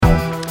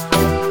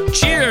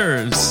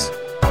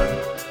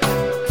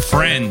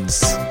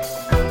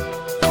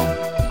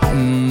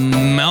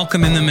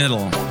Malcolm in the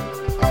middle.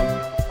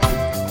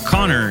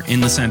 Connor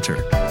in the center.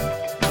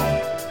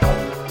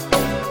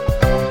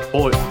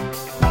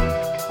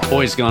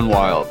 Boys Gone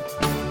Wild.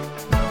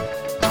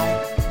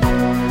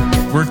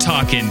 We're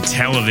talking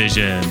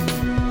television.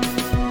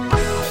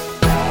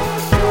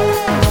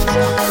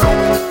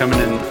 Coming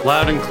in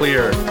loud and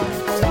clear.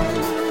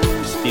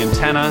 The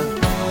antenna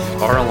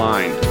are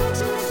aligned.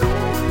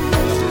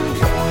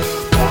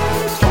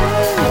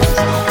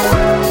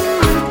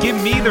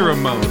 Give me the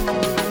remote.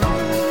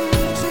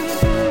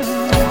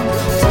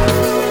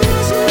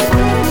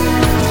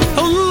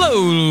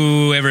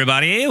 Hello,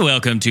 everybody.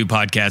 Welcome to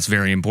Podcast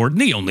Very Important,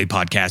 the only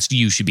podcast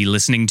you should be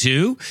listening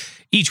to.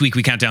 Each week,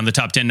 we count down the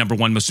top 10 number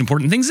one most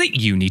important things that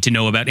you need to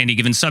know about any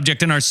given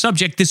subject. And our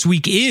subject this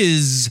week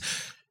is...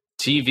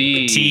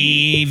 TV.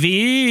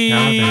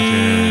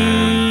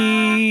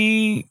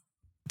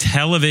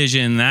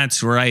 Television,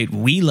 that's right.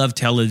 We love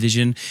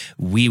television.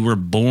 We were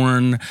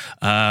born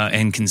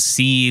and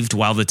conceived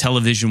while the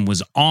television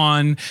was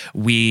on.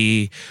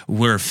 We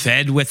were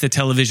fed with the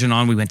television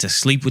on. We went to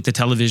sleep with the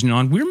television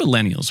on. We're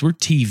millennials. We're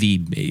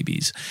TV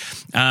babies.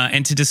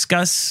 And to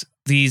discuss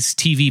these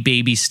TV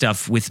baby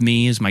stuff with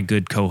me is my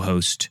good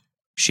co-host,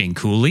 Shane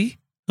Cooley.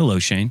 Hello,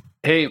 Shane.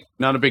 Hey,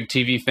 not a big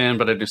TV fan,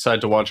 but I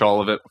decided to watch all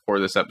of it before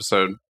this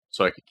episode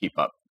so I could keep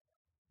up.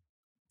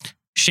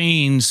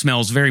 Shane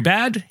smells very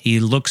bad.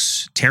 He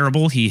looks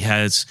terrible. He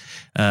has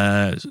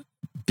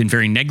been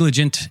very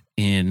negligent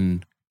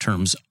in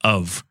terms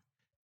of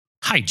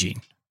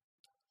hygiene.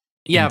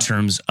 Yeah. In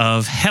terms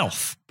of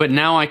health. But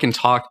now I can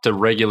talk to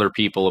regular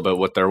people about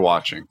what they're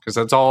watching, because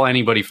that's all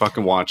anybody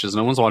fucking watches.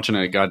 No one's watching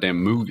a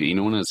goddamn movie.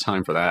 No one has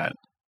time for that.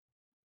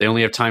 They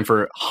only have time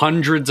for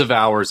hundreds of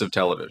hours of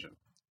television.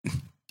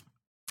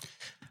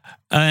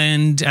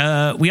 And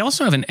we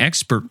also have an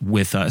expert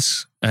with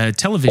us, a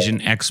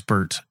television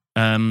expert,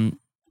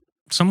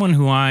 someone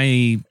who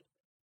I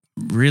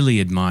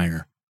really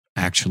admire,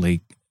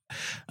 actually.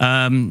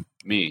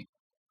 Me.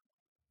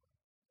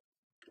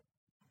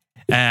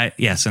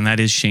 Yes, and that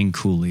is Shane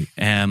Cooley.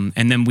 And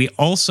then we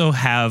also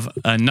have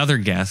another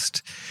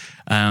guest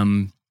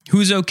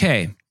who's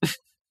okay.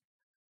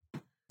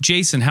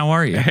 Jason, how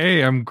are you?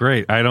 Hey, I'm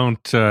great. I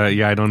don't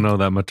know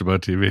that much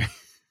about TV.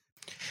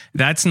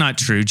 That's not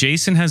true.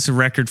 Jason has the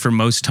record for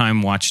most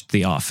time watched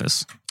The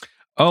Office.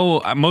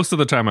 Oh, most of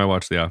the time I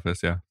watch The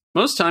Office, yeah.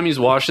 Most time he's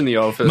watching The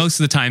Office. Most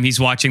of the time he's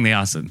watching The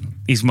Office.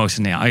 He's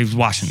watching The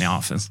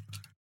Office.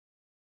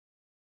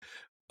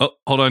 Oh,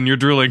 hold on. You're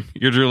drooling.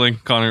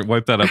 Connor,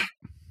 wipe that up.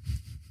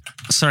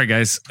 Sorry,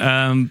 guys.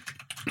 My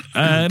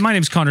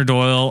name's Connor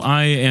Doyle.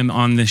 I am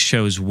on this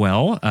show as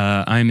well.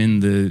 I'm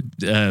in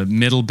the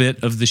middle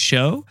bit of the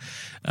show.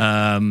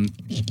 When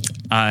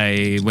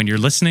you're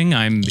listening,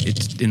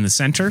 it's in the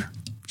center.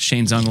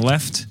 Shane's on the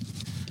left.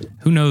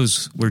 Who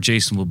knows where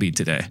Jason will be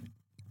today?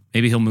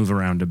 Maybe he'll move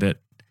around a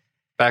bit.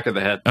 Back of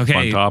the head.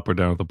 Okay. On top or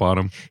down at the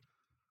bottom?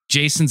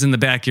 Jason's in the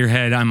back of your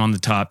head. I'm on the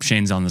top.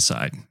 Shane's on the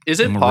side. Is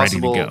it and we're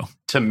possible ready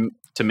to go.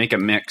 to make a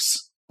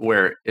mix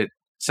where it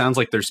sounds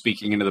like they're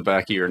speaking into the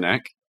back of your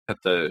neck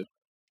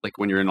like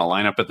when you're in a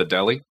lineup at the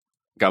deli?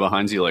 Guy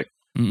behind you like,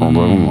 oh, that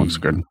one looks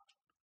good.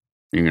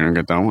 You gonna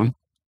get that one?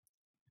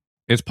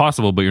 It's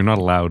possible, but you're not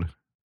allowed.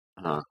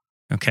 Uh-huh.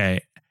 Okay.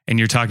 And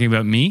you're talking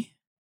about me?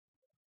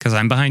 Because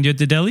I'm behind you at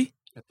the deli?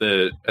 At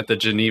the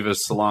Geneva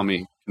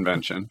Salami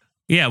Convention.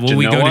 Yeah, well, Genoa?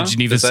 we go to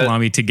Geneva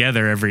Salami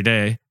together every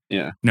day.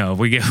 Yeah. No,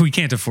 we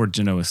can't afford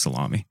Genoa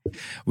Salami.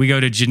 We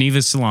go to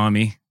Geneva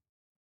Salami.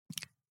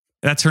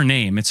 That's her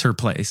name. It's her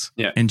place.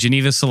 Yeah. And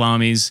Geneva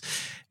Salamis,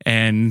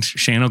 and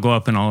Shane will go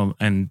up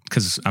and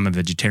because I'm a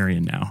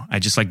vegetarian now, I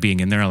just like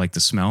being in there. I like the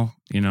smell,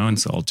 and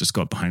so I'll just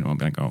go up behind him and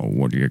be like, oh,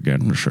 what are you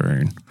getting,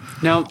 Shane?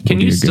 Now, can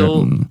you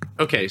still...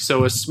 Okay,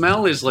 so a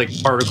smell is like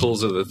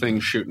particles of the thing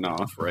shooting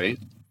off, right?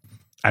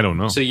 I don't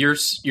know. So you're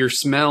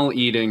smell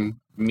eating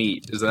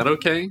meat. Is that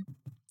okay?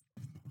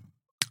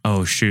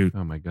 Oh, shoot.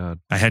 Oh, my God.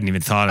 I hadn't even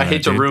thought of I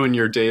hate to ruin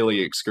your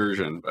daily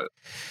excursion, but...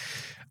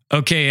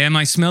 Okay, am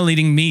I smell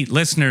eating meat?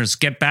 Listeners,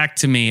 get back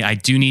to me. I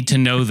do need to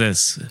know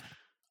this.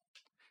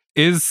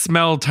 Is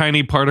smell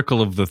tiny particle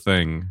of the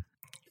thing?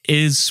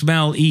 Is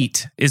smell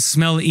eat? Is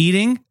smell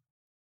eating?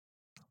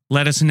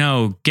 Let us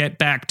know. Get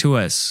back to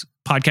us.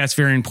 Podcast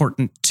Very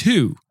Important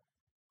 2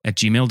 at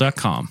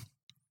gmail.com.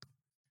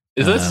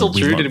 Is that still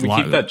true? Did we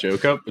keep that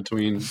joke up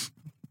between...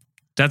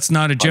 That's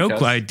not a joke.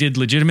 Podcast? I did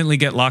legitimately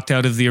get locked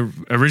out of the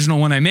original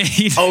one I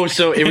made. Oh,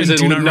 so it was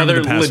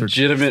another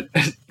legitimate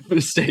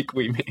mistake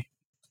we made.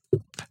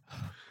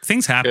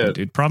 Things happen,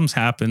 dude. Problems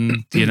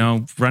happen.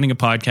 Running a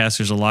podcast,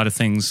 there's a lot of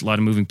things, a lot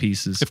of moving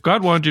pieces. If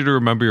God wanted you to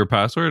remember your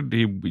password,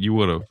 you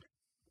would have.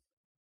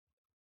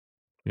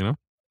 That's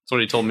what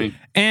he told me.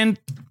 And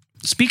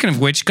speaking of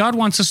which, God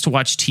wants us to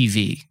watch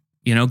TV.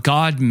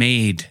 God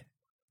made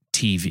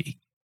TV.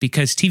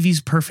 Because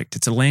TV's perfect.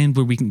 It's a land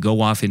where we can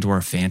go off into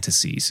our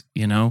fantasies,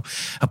 a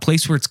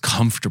place where it's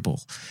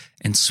comfortable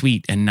and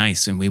sweet and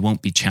nice, and we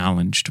won't be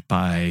challenged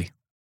by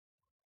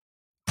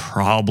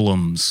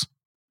problems.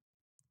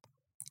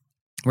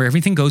 Where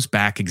everything goes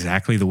back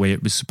exactly the way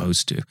it was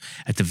supposed to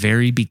at the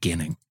very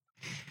beginning.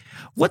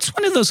 What's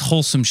one of those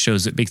wholesome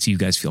shows that makes you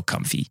guys feel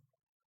comfy?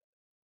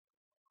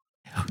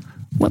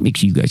 What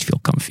makes you guys feel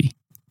comfy?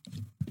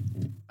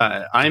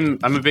 I'm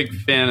a big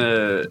fan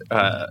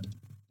of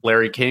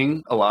Larry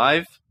King,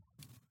 Alive.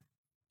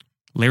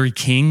 Larry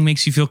King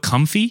makes you feel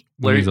comfy?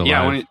 When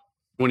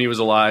he was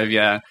alive,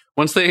 yeah.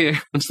 Once they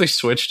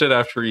switched it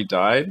after he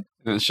died,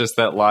 and it's just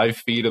that live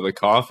feed of the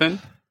coffin.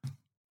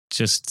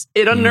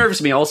 It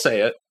unnerves me. I'll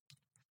say it.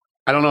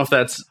 I don't know if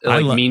that's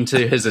mean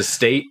to his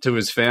estate, to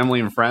his family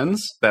and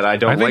friends, that I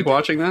don't like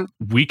watching that.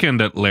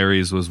 Weekend at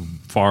Larry's was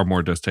far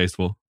more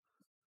distasteful.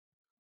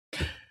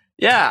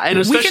 Yeah, and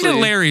especially Weekend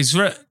at Larry's.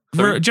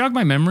 Jog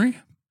my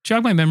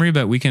memory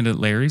about Weekend at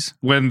Larry's.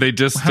 When they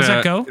just how's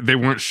that go? They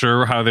weren't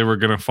sure how they were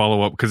going to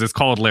follow up because it's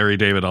called Larry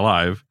David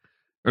Alive,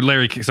 or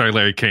Larry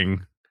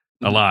King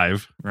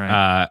Alive,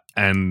 right?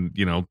 And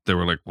they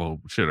were like, well,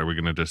 shit, are we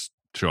going to just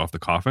show off the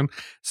coffin?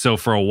 So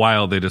for a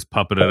while they just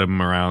puppeted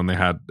him around. They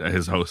had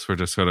his hosts were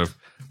just sort of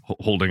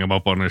holding him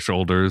up on his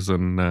shoulders,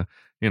 and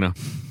they got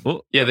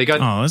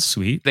that's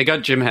sweet. They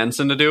got Jim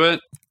Henson to do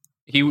it.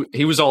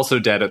 He was also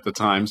dead at the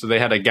time, so they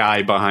had a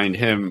guy behind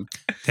him.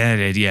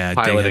 They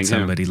had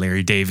somebody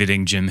Larry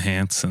Daviding Jim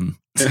Henson.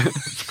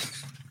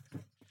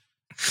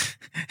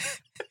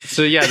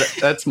 So yeah,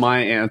 that's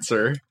my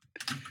answer.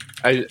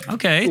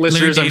 Okay,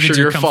 listeners, I'm sure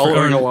you're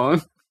following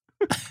along.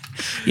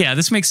 Yeah,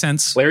 this makes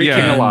sense. Larry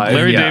King Alive.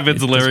 Larry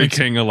David's Larry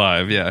King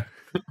Alive. Yeah.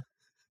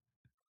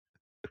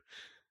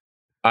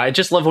 I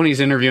just love when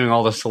he's interviewing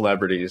all the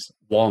celebrities.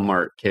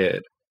 Walmart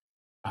kid,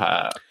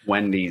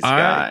 Wendy's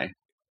guy.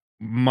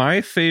 My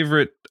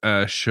favorite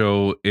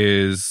show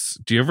is,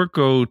 do you ever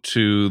go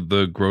to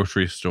the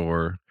grocery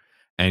store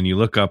and you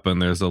look up and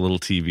there's a little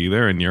TV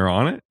there and you're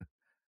on it?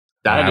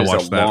 I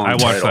watched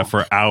that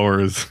for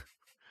hours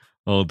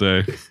all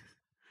day.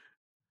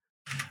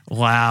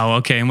 Wow.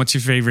 Okay. And what's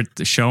your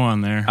favorite show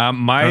on there?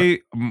 My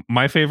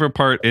favorite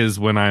part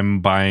is when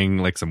I'm buying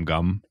like some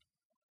gum.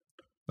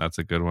 That's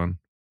a good one.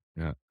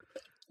 Yeah.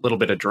 A little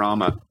bit of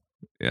drama.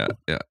 Yeah.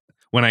 Yeah.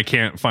 When I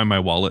can't find my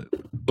wallet.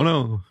 Oh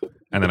no.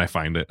 And then I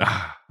find it.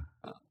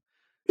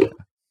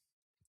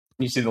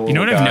 You see the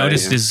what I've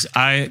noticed is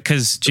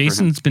because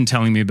Jason's been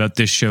telling me about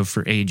this show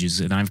for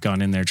ages, and I've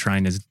gone in there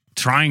trying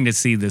to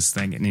see this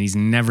thing, and he's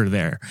never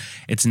there.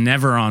 It's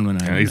never on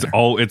when I'm there.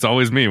 It's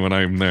always me when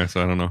I'm there,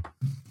 so I don't know.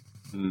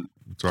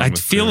 I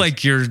feel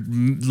like you're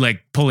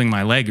like pulling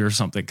my leg or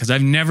something because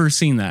I've never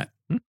seen that.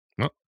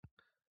 Well,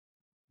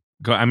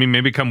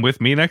 maybe come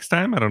with me next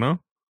time. I don't know.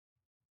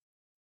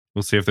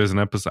 We'll see if there's an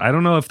episode. I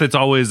don't know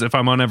if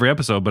I'm on every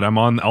episode, but I'm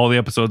on all the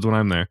episodes when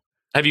I'm there.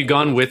 Have you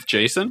gone with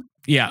Jason?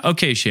 Yeah.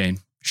 Okay, Shane.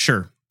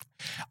 Sure.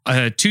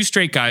 Two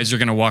straight guys are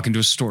going to walk into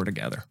a store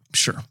together.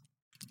 Sure.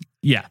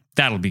 Yeah,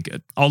 that'll be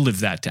good. I'll live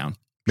that down.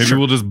 Maybe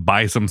we'll just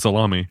buy some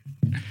salami.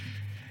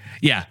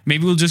 Yeah,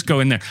 maybe we'll just go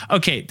in there.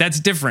 Okay, that's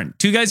different.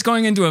 Two guys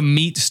going into a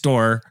meat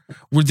store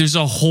where there's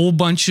a whole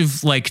bunch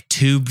of like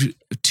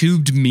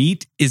tubed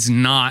meat is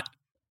not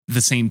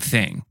the same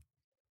thing.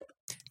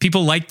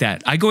 People like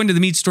that. I go into the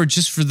meat store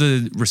just for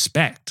the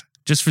respect,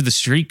 just for the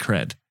street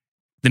cred,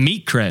 the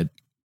meat cred.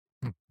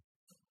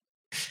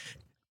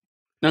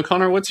 Now,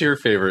 Connor, what's your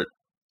favorite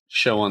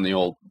show on the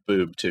old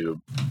boob tube?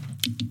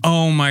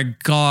 Oh my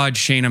God,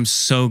 Shane, I'm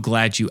so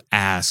glad you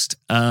asked.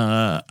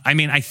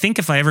 I think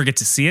if I ever get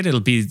to see it, it'll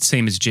be the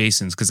same as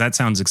Jason's because that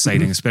sounds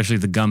exciting, especially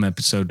the gum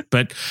episode.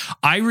 But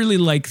I really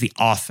like The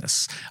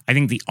Office. I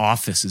think The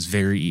Office is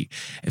very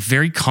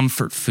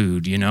comfort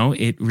food,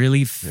 It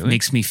really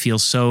makes me feel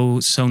so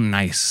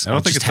nice. I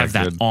don't think just it's have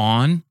that good.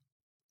 on.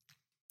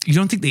 You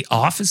don't think The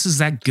Office is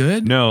that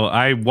good? No,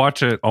 I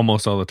watch it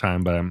almost all the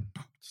time, but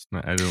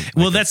I don't.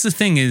 Well, that's the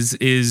thing is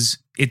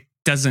it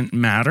doesn't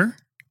matter.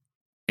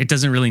 It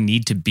doesn't really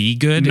need to be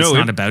good. It's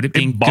not about it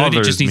being good.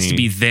 It just needs to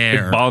be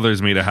there. It bothers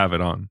me to have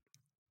it on.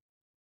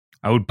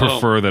 I would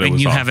prefer that it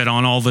was you off. have it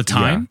on all the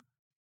time?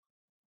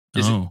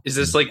 Yeah. Is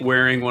this like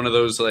wearing one of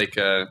those like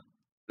what are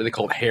they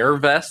called, hair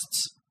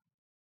vests?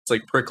 It's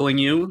like prickling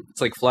you. It's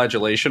like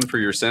flagellation for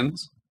your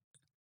sins.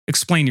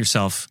 Explain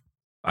yourself.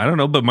 I don't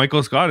know, but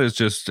Michael Scott is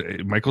just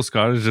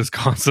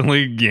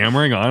constantly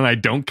yammering on. I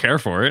don't care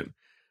for it,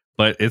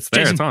 but it's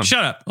there. Jason, it's on.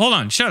 Shut up. Hold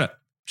on. Shut up.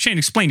 Shane,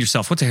 explain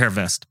yourself. What's a hair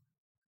vest?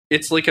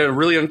 It's like a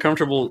really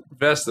uncomfortable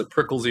vest that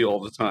prickles you all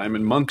the time,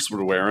 and monks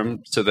would wear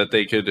them so that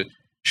they could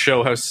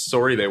show how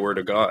sorry they were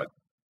to God.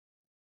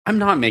 I'm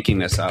not making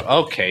this up.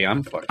 Okay,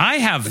 I'm fine. I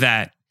have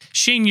that.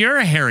 Shane, you're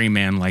a hairy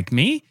man like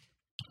me.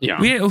 Yeah.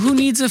 Who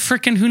needs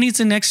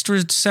an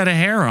extra set of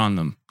hair on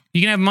them?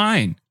 You can have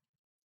mine.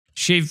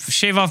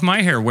 Shave off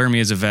my hair. Wear me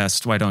as a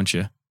vest. Why don't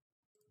you?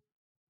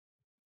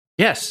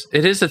 Yes,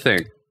 it is a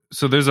thing.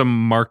 So there's a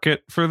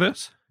market for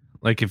this?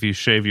 Like if you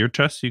shave your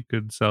chest, you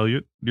could sell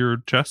your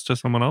chest to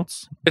someone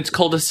else? It's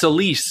called a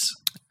Celise.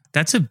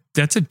 That's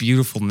a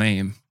beautiful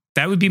name.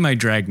 That would be my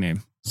drag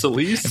name.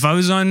 Celise? If I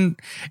was on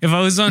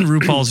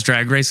RuPaul's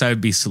Drag Race, I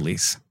would be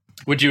Celise.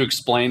 Would you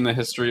explain the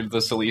history of the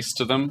Celise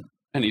to them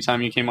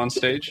anytime you came on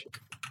stage?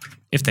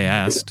 If they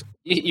asked.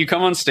 You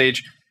come on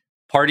stage,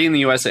 Party in the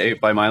USA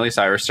by Miley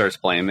Cyrus starts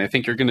playing. They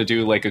think you're going to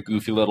do like a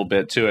goofy little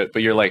bit to it,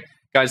 but you're like,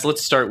 Guys,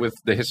 let's start with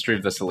the history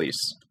of the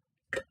cilice.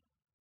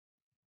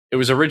 It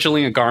was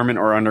originally a garment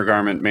or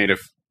undergarment made of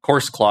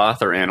coarse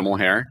cloth or animal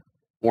hair,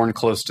 worn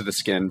close to the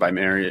skin by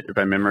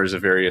members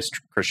of various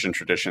Christian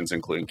traditions,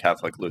 including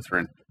Catholic,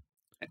 Lutheran,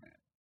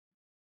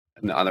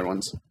 and the other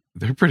ones.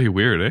 They're pretty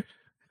weird, eh?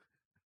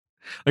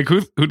 Like,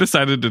 who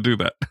decided to do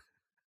that?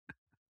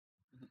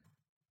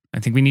 I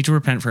think we need to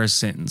repent for our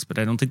sins, but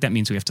I don't think that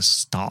means we have to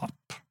stop.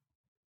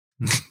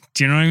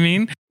 Do you know what I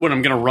mean? What,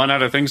 I'm going to run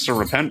out of things to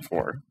repent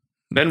for?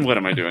 Then what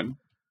am I doing?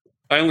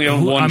 I only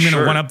own one I'm shirt.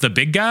 going to one-up the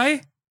big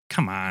guy?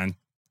 Come on.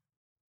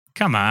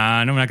 I'm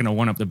not going to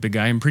one-up the big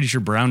guy. I'm pretty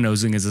sure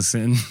brown-nosing is a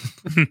sin.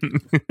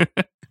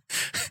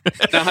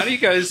 Now, how do you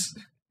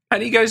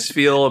guys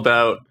feel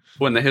about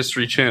when the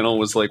History Channel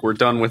was like, we're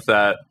done with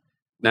that.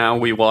 Now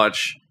we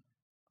watch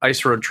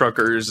Ice Road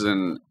Truckers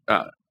and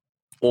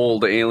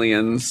Old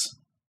Aliens.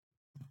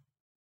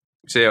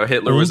 See how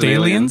Hitler was an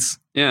aliens?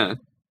 Alien? Yeah.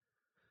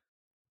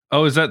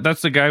 Oh,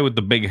 that's the guy with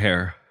the big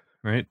hair,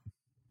 right?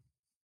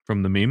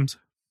 From the memes?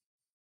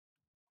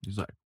 He's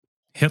like,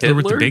 Hitler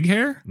with the big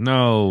hair?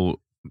 No,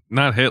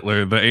 not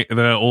Hitler,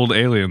 the old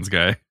aliens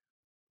guy.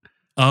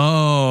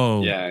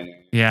 Oh.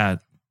 Yeah,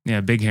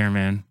 big hair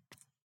man.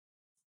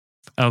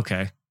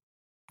 Okay.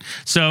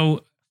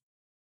 So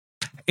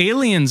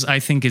Aliens, I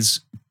think,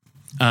 is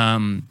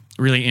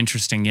really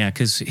interesting, yeah,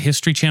 because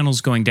History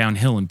Channel's going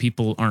downhill and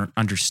people aren't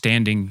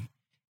understanding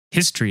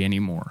history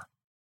anymore.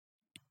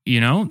 You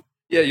know?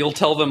 Yeah, you'll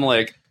tell them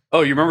like,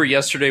 oh, you remember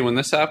yesterday when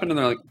this happened? And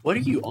they're like, what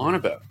are you on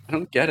about? I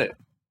don't get it.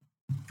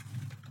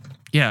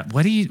 Yeah,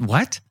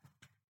 what?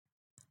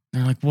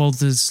 They're like, well,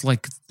 there's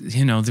like,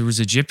 there was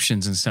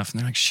Egyptians and stuff. And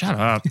they're like, shut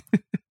up.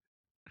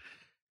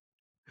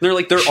 They're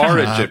like, there are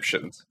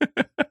Egyptians.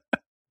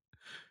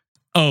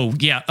 Oh,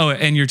 yeah. Oh,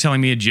 and you're telling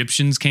me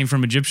Egyptians came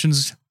from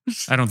Egyptians?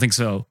 I don't think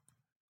so.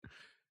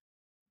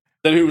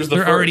 Then who was the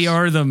first? There already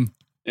are them.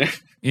 Yeah.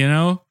 You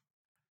know?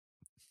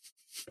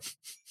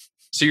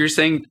 So you're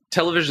saying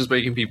television's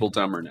making people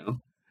dumber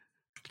now?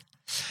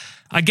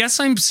 I guess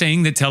I'm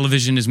saying that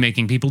television is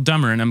making people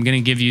dumber, and I'm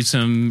going to give you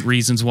some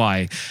reasons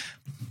why.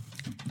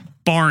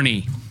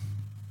 Barney.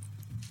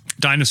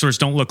 Dinosaurs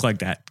don't look like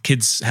that.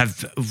 Kids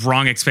have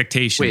wrong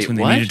expectations when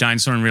they meet a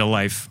dinosaur in real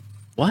life.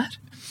 What?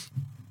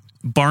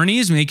 Barney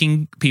is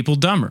making people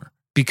dumber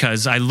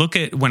because I look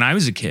at when I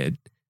was a kid,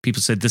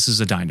 people said, this is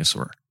a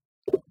dinosaur.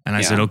 And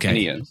I said, okay. And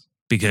he is.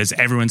 Because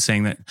everyone's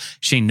saying that.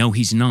 Shane, no,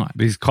 he's not.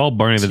 He's called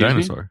Barney the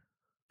dinosaur.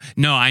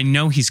 No, I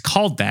know he's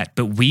called that,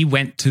 but we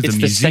went to the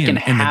museum. It's the second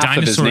half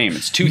of his name.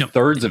 It's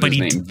 2/3 of his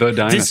name, the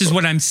dinosaur. This is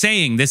what I'm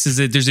saying.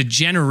 There's a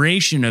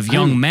generation of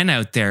young men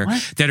out there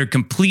that are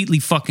completely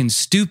fucking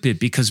stupid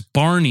because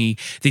Barney,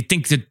 they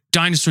think the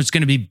dinosaur's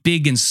going to be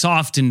big and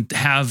soft and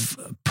have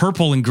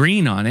purple and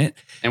green on it.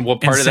 And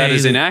what part of that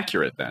is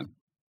inaccurate then?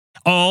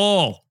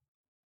 All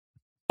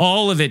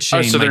of it, Shane.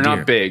 Oh, so they're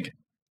not big.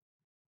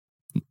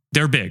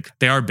 They're big.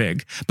 They are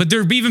big. But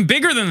they're even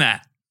bigger than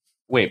that.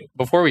 Wait,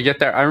 before we get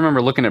there, I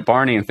remember looking at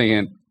Barney and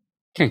thinking,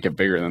 can't get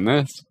bigger than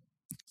this.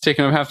 It's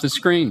taking up half the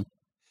screen.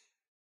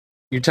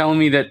 You're telling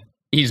me that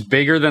he's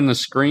bigger than the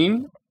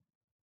screen?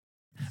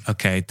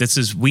 Okay, this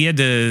is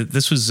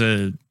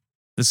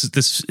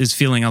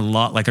feeling a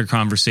lot like our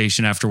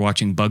conversation after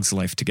watching Bug's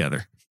Life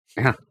together.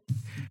 Yeah.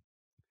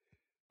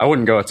 I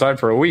wouldn't go outside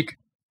for a week.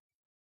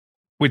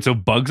 Wait, so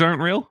bugs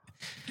aren't real?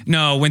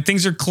 No, when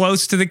things are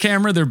close to the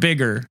camera, they're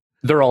bigger.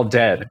 They're all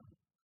dead.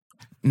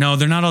 No,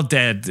 they're not all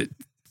dead.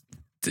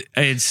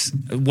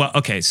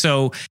 Okay,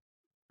 so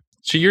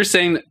you're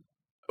saying that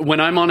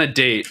when I'm on a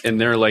date and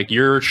they're like,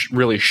 you're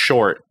really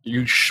short,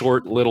 you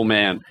short little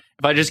man,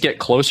 if I just get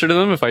closer to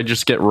them, if I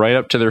just get right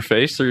up to their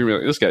face, they're gonna be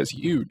like, this guy's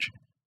huge.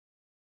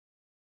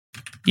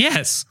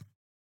 Yes.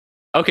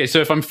 Okay, so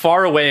if I'm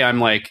far away, I'm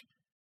like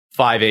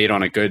 5'8"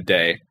 on a good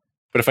day,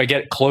 but if I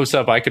get close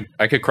up, I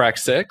could crack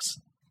 6.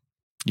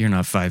 You're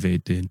not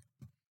 5'8", dude.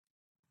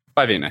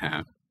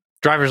 5'8.5".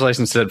 Driver's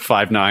license said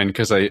 5'9"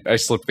 because I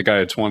slipped the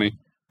guy at 20.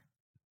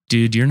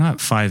 Dude, you're not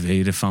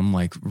 5'8" if I'm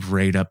like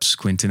right up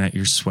squinting at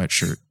your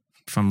sweatshirt.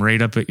 If I'm right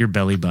up at your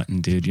belly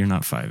button, dude, you're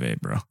not 5'8",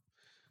 bro.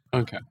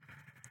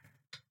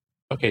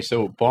 Okay,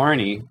 so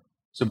Barney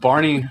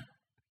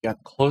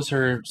got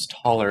closer,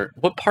 taller.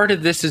 What part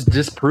of this is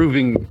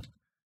disproving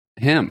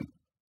him?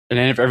 And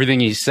if everything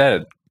he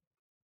said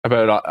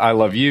about I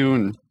love you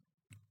and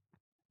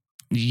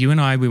you and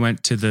I, we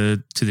went to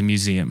the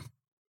museum.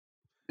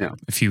 Yeah.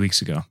 A few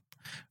weeks ago.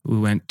 We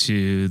went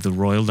to the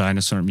Royal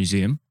Dinosaur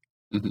Museum.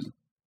 Mm-hmm.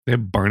 They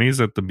have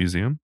Barneys at the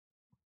museum?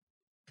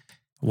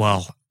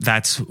 Well,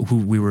 that's who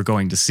we were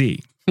going to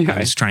see. Yeah. I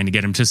was trying to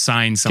get him to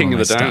sign some King of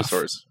my of the stuff.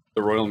 Dinosaurs,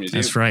 the Royal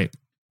Museum. That's right.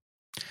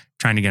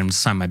 Trying to get him to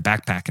sign my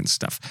backpack and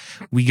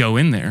stuff. We go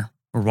in there.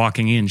 We're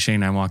walking in. Shane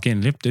and I walk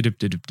in.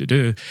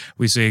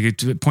 We say,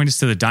 point us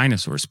to the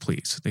dinosaurs,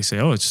 please. They say,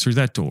 oh, it's through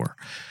that door.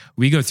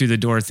 We go through the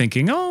door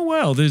thinking, oh,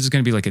 well, there's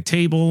going to be like a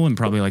table and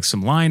probably like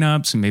some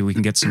lineups and maybe we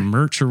can get some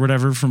merch or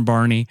whatever from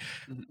Barney.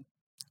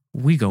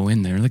 We go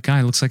in there. The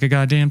guy looks like a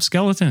goddamn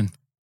skeleton.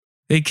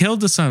 They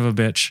killed the son of a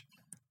bitch.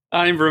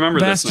 I remember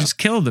this. Bastards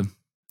killed him.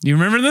 You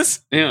remember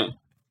this? Yeah.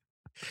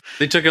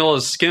 They took all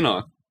his skin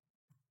off.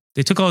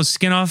 They took all his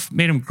skin off,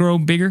 made him grow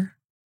bigger,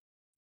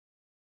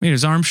 made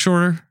his arms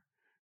shorter.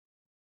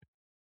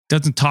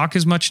 Doesn't talk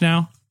as much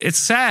now. It's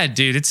sad,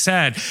 dude. It's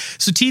sad.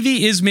 So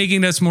TV is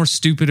making us more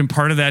stupid, and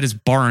part of that is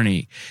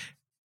Barney.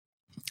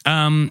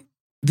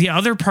 The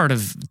other part of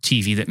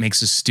TV that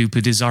makes us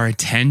stupid is our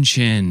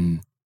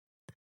attention.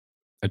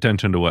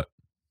 Attention to what?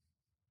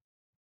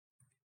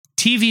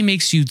 TV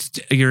makes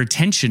your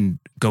attention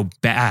go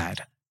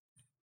bad.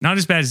 Not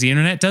as bad as the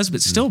internet does,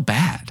 but still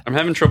bad. I'm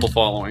having trouble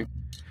following.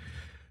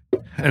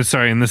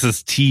 Sorry, and this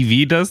is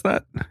TV does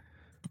that?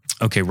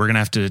 Okay, we're going to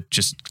have to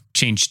just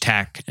change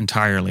tack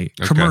entirely.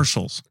 Okay.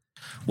 Commercials.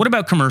 What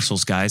about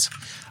commercials, guys?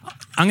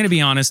 I'm going to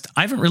be honest.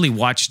 I've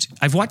watched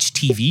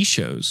TV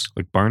shows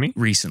Like Barney?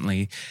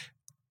 recently.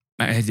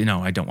 I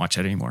don't watch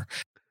that anymore.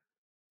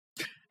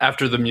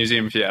 After the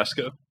museum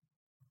fiasco.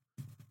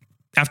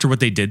 After what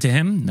they did to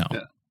him? No,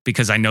 Yeah.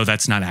 Because I know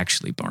that's not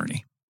actually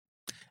Barney.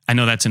 I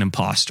know that's an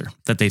imposter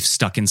that they've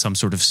stuck in some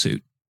sort of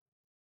suit.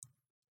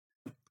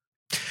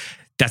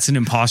 That's an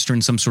imposter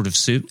in some sort of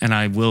suit. And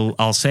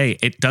I'll say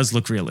it does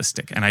look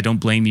realistic. And I don't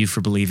blame you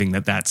for believing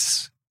that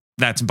that's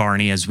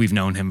Barney as we've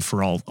known him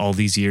for all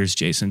these years,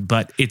 Jason,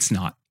 but it's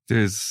not.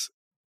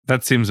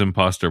 That seems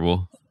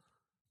imposterable.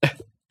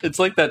 It's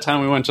like that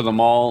time we went to the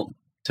mall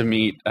to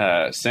meet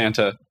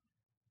Santa,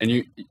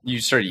 and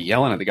you started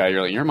yelling at the guy.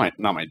 You're like, "You're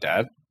not my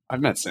dad.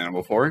 I've met Santa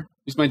before.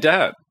 He's my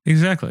dad."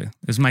 Exactly.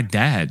 It was my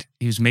dad.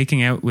 He was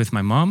making out with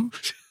my mom.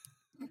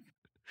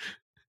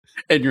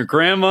 And your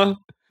grandma.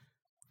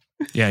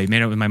 Yeah, he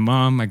made out with my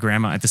mom, my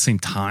grandma at the same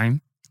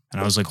time. And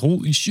I was like,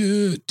 holy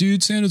shit,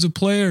 dude, Santa's a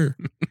player.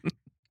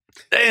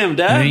 Damn,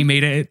 Dad. And then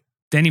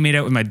he made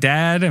out with my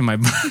dad and my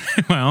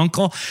my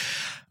uncle.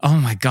 Oh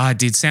my God,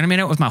 dude. Santa made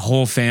out with my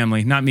whole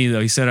family. Not me,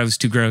 though. He said I was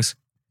too gross.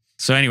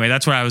 So anyway,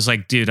 that's where I was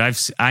like, dude,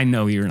 I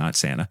know you're not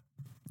Santa.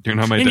 You're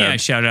not my and dad. Yeah, I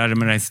shouted at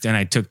him and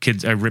I took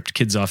kids, I ripped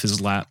kids off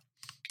his lap.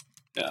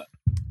 Yeah.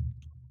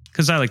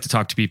 Because I like to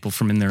talk to people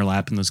from in their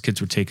lap, and those kids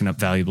were taking up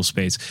valuable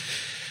space.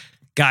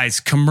 Guys,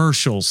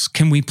 commercials.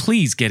 Can we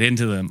please get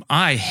into them?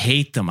 I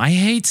hate them. I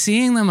hate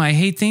seeing them. I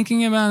hate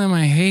thinking about them.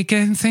 I hate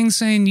getting things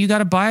saying, you got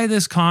to buy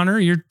this, Connor.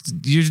 Your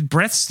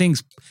breath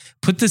stinks.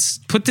 Put this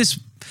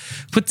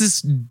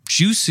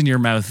juice in your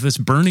mouth, this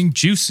burning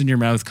juice in your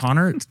mouth,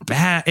 Connor. It's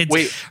bad.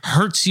 It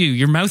hurts you.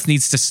 Your mouth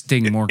needs to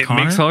sting more,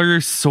 Connor. It makes all your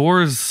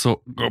sores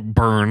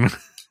burn.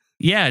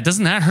 Yeah,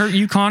 doesn't that hurt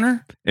you,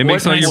 Connor? It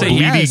makes all your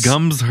bleedy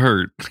gums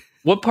hurt.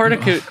 What part of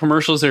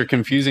commercials are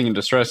confusing and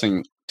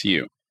distressing to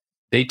you?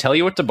 They tell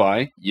you what to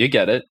buy. You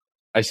get it.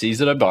 I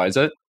sees it. I buys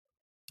it.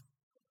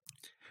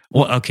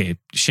 Well, okay,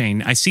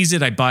 Shane. I sees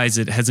it. I buys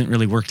it. Hasn't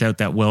really worked out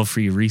that well for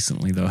you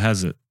recently, though,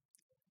 has it?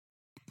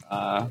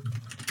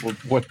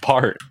 What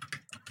part?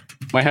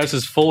 My house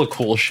is full of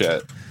cool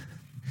shit.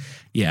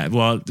 Yeah,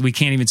 well, we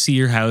can't even see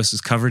your house.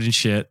 It's covered in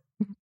shit.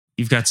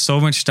 You've got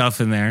so much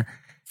stuff in there.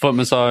 Foot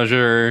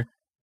massager.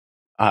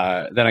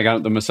 Then I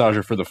got the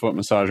massager for the foot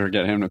massager.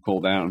 Get him to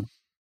cool down.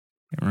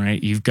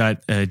 Right. You've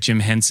got a Jim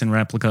Henson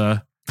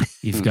replica.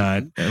 You've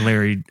got a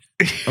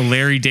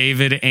Larry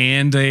David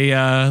and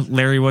a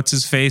Larry what's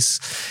his face,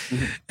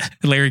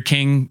 Larry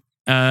King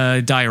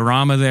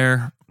diorama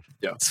there.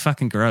 Yeah, it's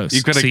fucking gross.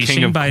 You've got a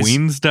King of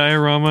Queens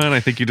diorama, and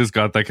I think you just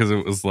got that because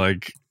it was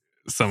like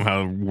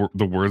somehow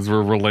the words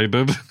were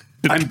related.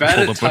 I'm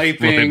bad at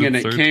typing, and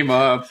it came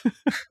up.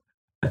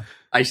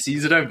 I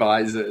sees it, I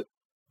buys it.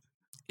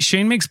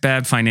 Shane makes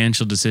bad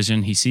financial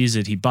decision. He sees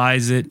it, he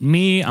buys it.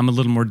 Me, I'm a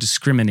little more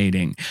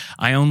discriminating.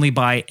 I only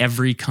buy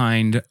every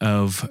kind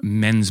of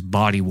men's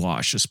body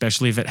wash,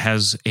 especially if it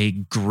has a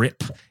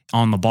grip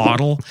on the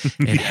bottle.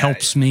 It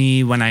helps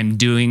me when I'm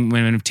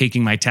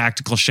taking my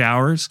tactical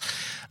showers.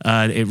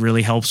 It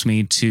really helps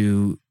me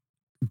to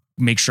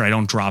make sure I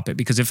don't drop it,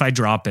 because if I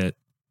drop it,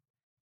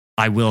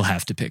 I will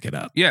have to pick it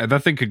up. Yeah,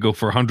 that thing could go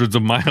for hundreds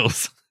of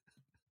miles.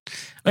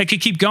 I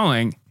could keep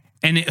going.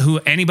 And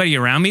anybody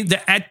around me,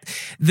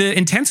 the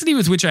intensity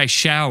with which I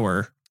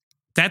shower,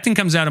 that thing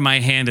comes out of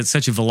my hand at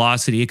such a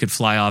velocity it could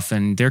fly off,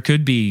 and there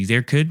could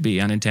be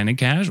unintended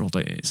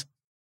casualties.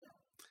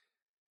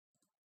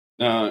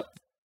 Okay,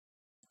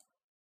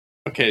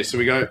 so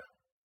we got.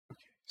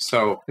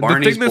 So the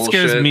Barney's thing that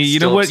scares bullshit, me, you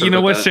know what,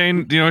 that.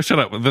 Shane, shut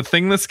up. The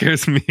thing that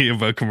scares me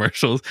about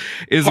commercials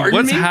is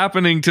what's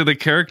happening to the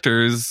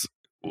characters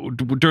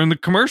during the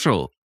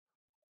commercial.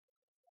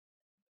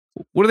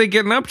 What are they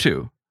getting up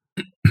to?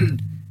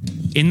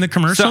 In the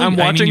commercial, so I'm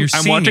watching it.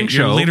 show.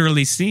 You're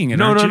literally seeing it.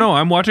 No.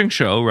 I'm watching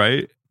show,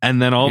 right?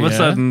 And then all of a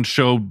sudden,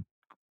 show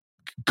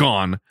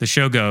gone. The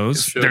show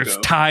goes. There's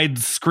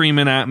tides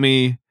screaming at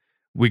me.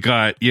 We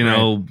got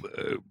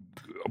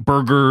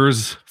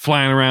burgers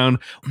flying around.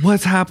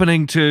 What's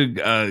happening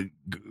to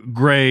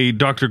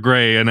Dr.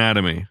 Gray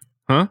anatomy?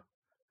 Huh?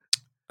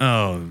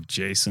 Oh,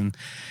 Jason,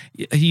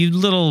 you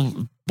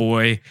little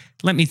boy.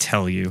 Let me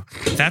tell you,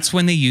 that's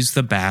when they use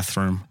the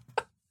bathroom.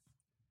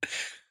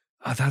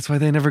 Oh, that's why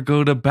they never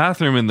go to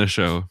bathroom in the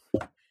show.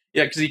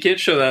 Yeah, because you can't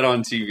show that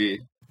on TV.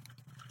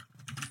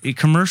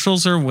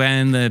 Commercials are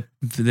when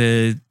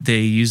they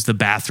use the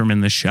bathroom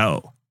in the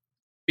show.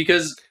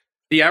 Because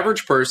the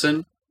average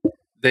person,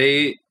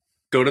 they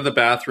go to the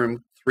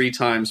bathroom 3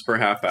 times per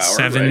half hour.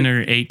 7 right?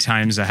 or 8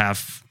 times a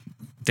half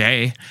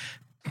day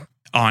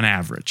on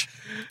average.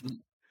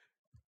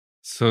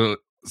 So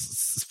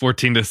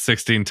 14 to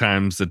 16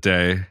 times a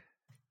day.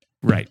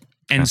 Right.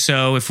 And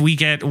so if we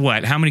get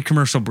how many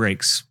commercial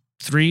breaks?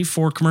 3,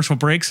 4 commercial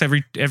breaks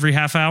every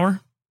half hour?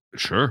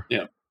 Sure.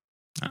 Yeah.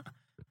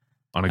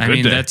 On a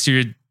good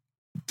day.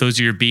 Those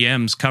are your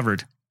BMs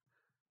covered.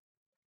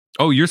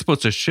 Oh, you're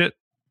supposed to shit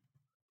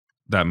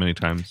that many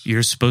times.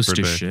 You're supposed per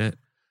to day. shit.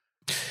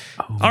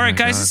 Oh All right, my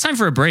guys, God. it's time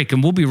for a break,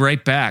 and we'll be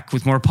right back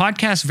with more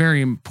podcasts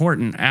very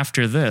important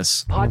after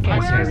this.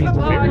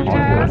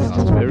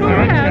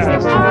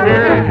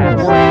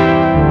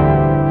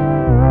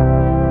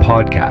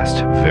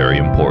 Podcast very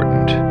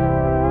important.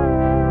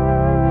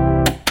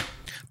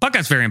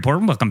 Podcast very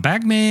important. Welcome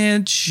back,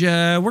 Mitch.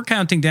 We're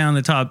counting down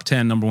the top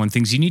 10 number one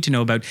things you need to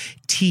know about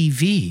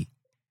TV.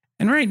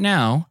 And right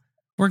now,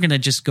 we're going to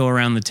just go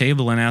around the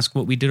table and ask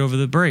what we did over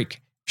the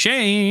break.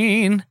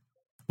 Shane,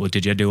 what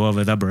did you do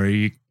over the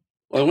break?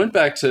 Well, I went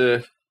back to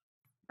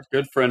our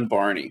good friend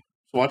Barney.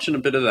 I was watching a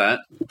bit of that,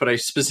 but I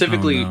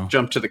specifically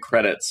jumped to the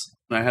credits.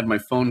 And I had my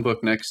phone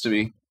book next to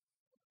me.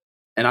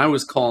 And I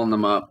was calling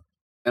them up.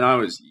 And I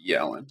was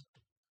yelling.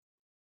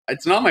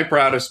 It's not my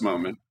proudest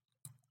moment.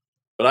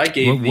 But I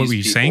gave What were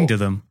you saying to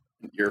them?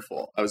 An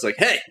earful. I was like,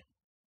 hey,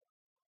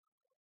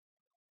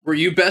 were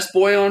you best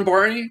boy on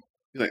Barney?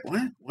 He's like,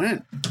 what?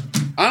 When?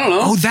 I don't know.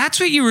 Oh, that's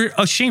what you were.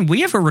 Oh, Shane,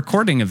 we have a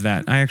recording of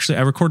that. I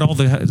record all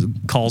the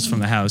calls from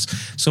the house.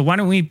 So why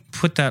don't we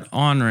put that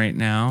on right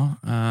now?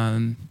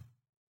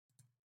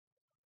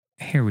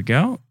 Here we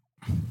go.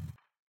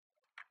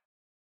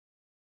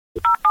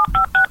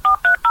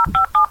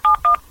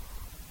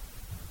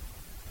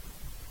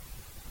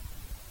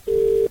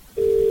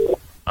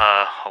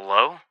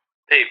 Hello?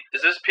 Hey,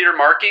 is this Peter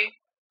Markey?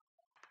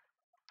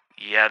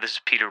 Yeah, this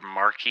is Peter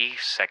Markey,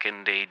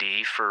 second AD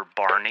for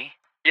Barney.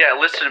 Yeah,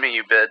 listen to me,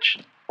 you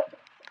bitch.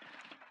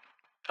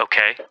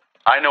 Okay.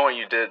 I know what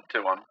you did to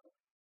him.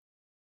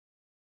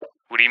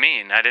 What do you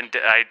mean? I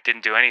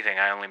didn't do anything.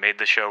 I only made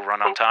the show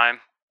run on time.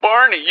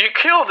 Barney, you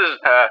killed his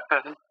ass.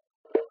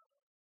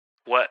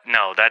 What?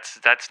 No, that's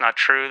not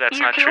true. That's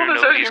not true. You killed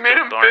his ass. You made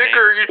him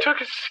bigger. You took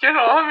his skin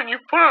off and you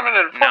put him in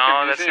a fucking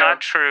No, that's museum.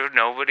 not true.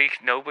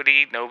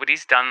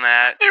 Nobody's done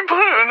that. You put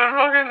him in a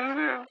fucking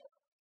museum.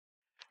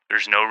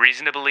 There's no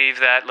reason to believe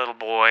that, little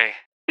boy.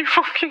 You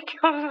fucking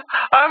killed his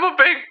ass. I'm a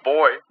big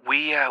boy.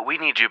 We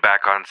need you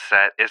back on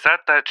set. Is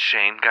that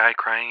Shane guy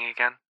crying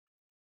again?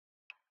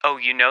 Oh,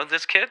 you know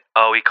this kid?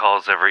 Oh, he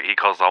calls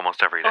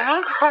almost every day.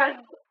 I'm not crying.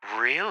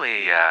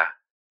 Really? Yeah.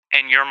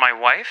 And you're my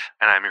wife?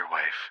 And I'm your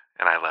wife.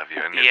 And I love you.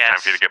 And it's Yes. time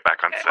for you to get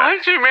back on set. Why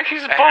did you make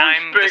his And bones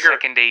I'm bigger? the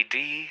second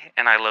AD,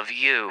 and I love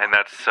you. And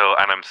I'm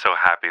so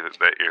happy that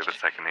you're the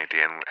second AD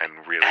and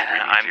really we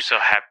need I'm you. so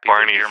happy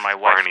that you're my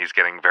wife. Barney's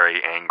getting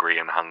very angry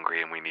and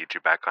hungry and we need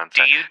you back on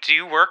set. Do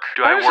you work?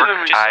 Do I Listen to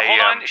work? me. Just I, hold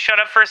on. Shut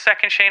up for a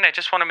second, Shane. I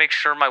just want to make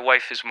sure my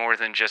wife is more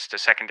than just a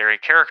secondary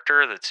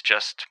character that's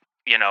just,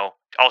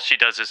 all she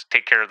does is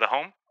take care of the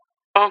home.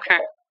 Okay.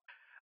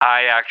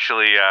 I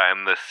actually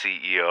am the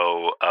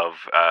CEO of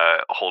a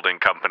holding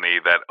company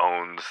that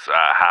owns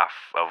half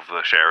of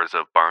the shares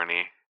of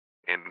Barney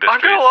Industries.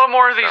 I've got a lot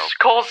more of these So-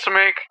 calls to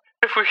make.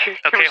 If we can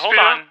Okay, we hold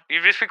speed on. up?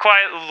 You just be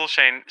quiet, little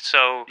Shane.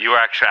 So,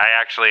 I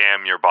actually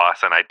am your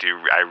boss, and I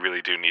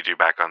really do need you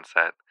back on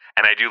set.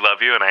 And I do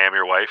love you, and I am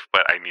your wife,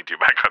 but I need you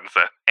back on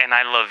set. and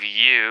I love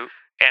you,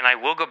 and I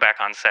will go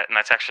back on set, and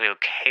that's actually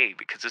okay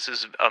because this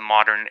is a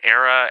modern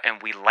era,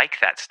 and we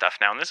like that stuff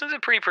now. And this is a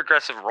pretty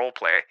progressive role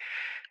play,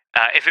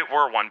 if it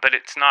were one, but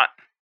it's not.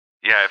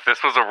 Yeah, if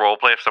this was a role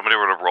play, if somebody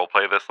were to role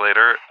play this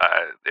later,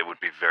 it would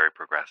be very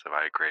progressive.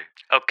 I agree.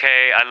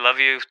 Okay, I love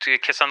you. To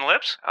kiss on the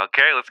lips.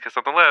 Okay, let's kiss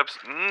on the lips.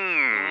 So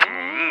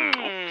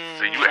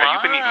have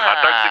you been eating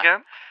hot dogs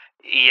again?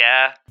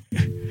 Yeah.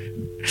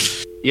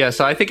 Yeah,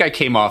 so I think I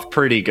came off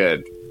pretty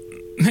good.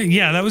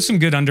 Yeah, that was some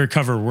good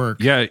undercover work.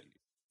 Yeah,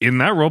 in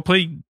that role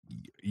play,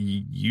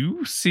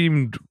 you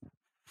seemed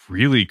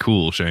really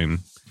cool, Shane.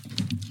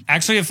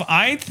 Actually, if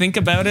I think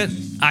about it,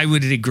 I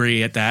would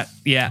agree at that.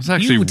 Yeah, It's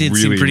actually you did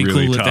really, seem pretty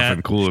really cool with tough that.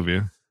 and cool of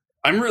you.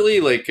 I'm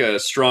really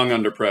strong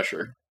under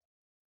pressure.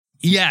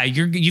 Yeah,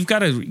 you've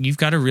got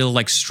a real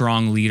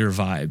strong leader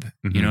vibe.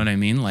 Mhm. You know what I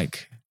mean?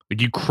 Like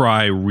You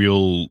cry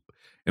real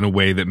in a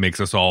way that makes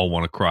us all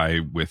want to cry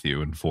with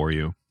you and for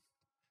you.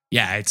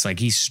 yeah, it's like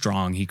he's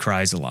strong. He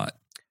cries a lot.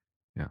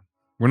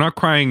 We're not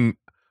crying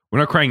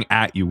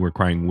at you. We're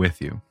crying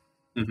with you.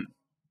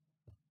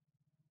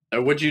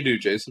 What'd you do,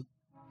 Jason?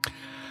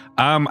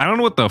 I don't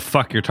know what the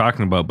fuck you're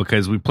talking about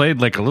because we played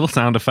a little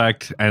sound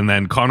effect and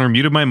then Connor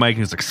muted my mic and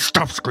he's like,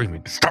 stop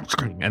screaming.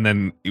 And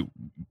then he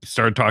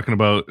started talking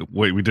about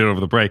what we did over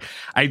the break.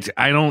 I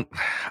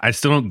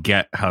still don't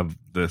get how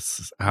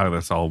this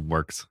all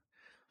works.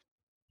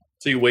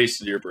 So you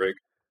wasted your break.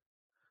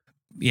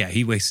 Yeah,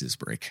 he wasted his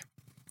break.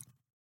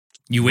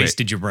 You Wait.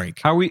 wasted your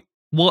break.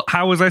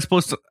 How was I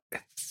supposed to,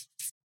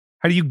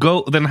 how do you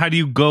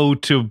go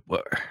to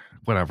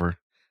whatever?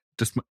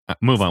 Just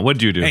move on. What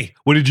did you do? Hey.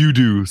 What did you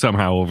do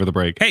somehow over the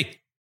break?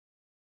 Hey,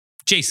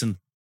 Jason,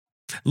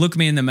 look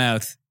me in the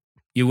mouth.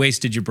 You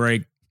wasted your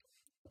break.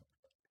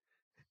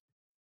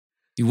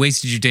 You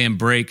wasted your damn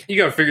break. You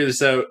got to figure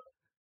this out.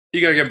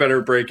 You got to get better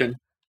at breaking.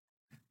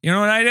 You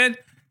know what I did?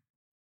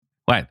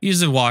 What?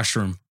 Use the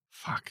washroom.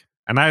 Fuck.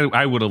 And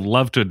I would have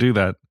loved to do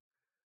that.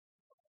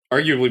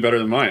 Arguably better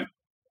than mine.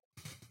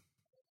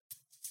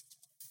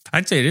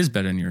 I'd say it is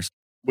better than yours.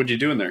 What'd you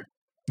do in there?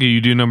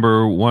 You do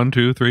number 1,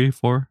 2, 3,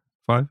 4,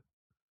 5?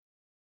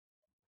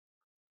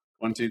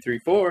 1, 2, 3,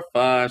 4,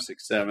 5,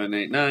 6, 7,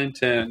 8, 9,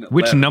 10.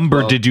 Which 11, number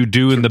 12, did you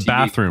do in the TV.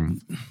 bathroom?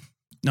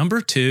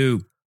 Number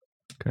 2.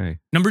 Okay.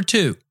 Number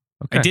 2.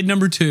 Okay. I did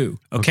number 2.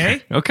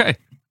 Okay? Okay.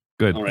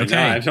 Good. All right, Okay.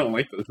 now I don't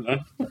like this. No?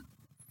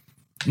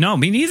 No,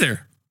 me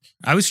neither.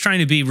 I was trying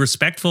to be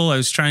respectful. I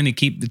was trying to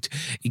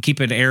keep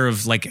an air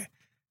of like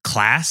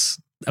class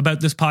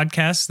about this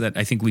podcast that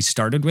I think we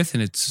started with,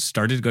 and it's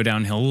started to go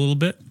downhill a little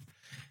bit.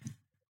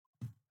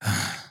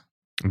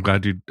 I'm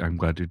glad you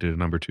did a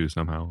number 2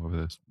 somehow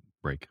over this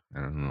break.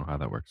 I don't know how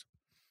that works.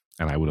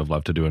 And I would have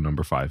loved to do a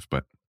number 5,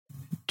 but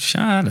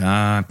Shut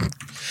up.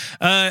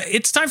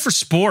 It's time for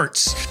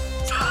sports.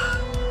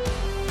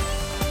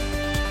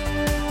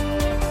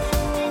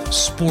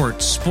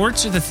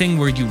 Sports are the thing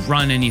where you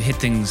run and you hit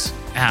things,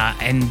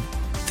 and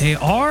they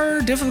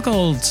are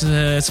difficult,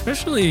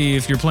 especially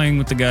if you're playing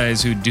with the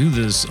guys who do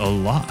this a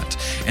lot.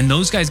 And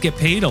those guys get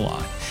paid a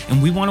lot,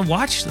 and we want to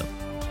watch them.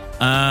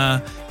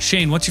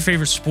 Shane, what's your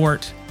favorite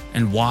sport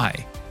and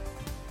why?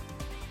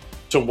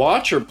 To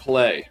watch or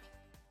play?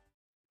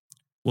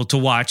 Well, to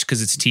watch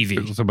because it's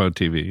TV. it's about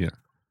TV, yeah.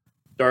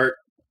 Dart.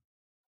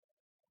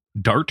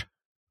 Dart?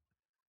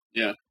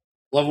 Yeah.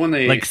 Love when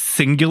they... Like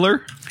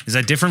singular? Is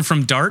that different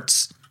from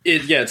darts?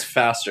 it's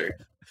faster.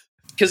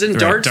 Because in Right,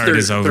 darts, dart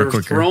is over they're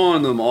quicker.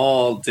 throwing them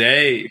all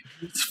day.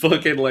 It's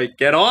fucking like,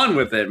 get on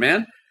with it,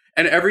 man.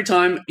 And every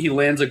time he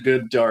lands a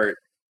good dart,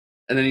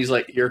 and then he's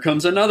like, here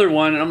comes another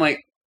one. And I'm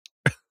like,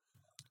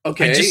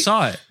 okay. I just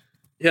saw it.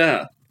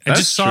 Yeah. I That's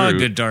just saw a true.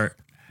 good dart.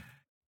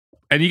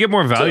 And you get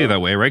more value So- that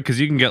way, right? Because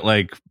you can get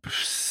like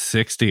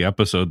 60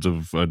 episodes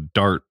of a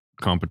dart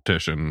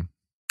competition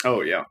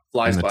Oh, yeah.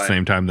 Flies at the by.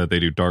 same time that they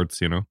do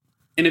darts, you know?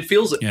 And it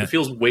feels Yeah.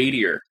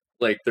 weightier.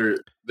 Like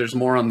there's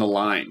more on the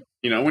line.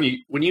 You know,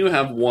 when you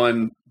have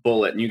one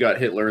bullet and you got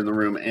Hitler in the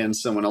room and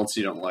someone else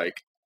you don't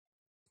like,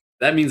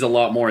 that means a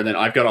lot more than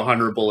I've got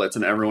 100 bullets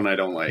and everyone I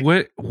don't like.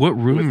 What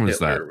room with was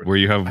Hitler, that? Where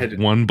you I have had-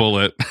 one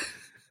bullet?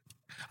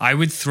 I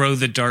would throw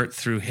the dart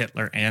through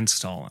Hitler and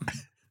Stalin.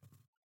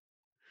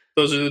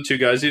 Those are the two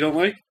guys you don't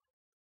like?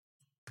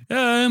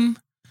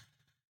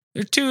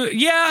 They're two.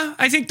 Yeah,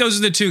 I think those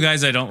are the two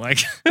guys I don't like.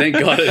 Thank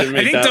God I didn't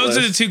make I think that those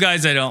are the list. two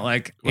guys I don't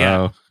like.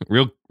 Yeah.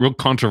 Wow. Real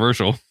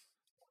controversial.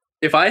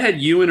 If I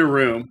had you in a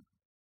room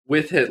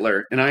with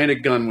Hitler and I had a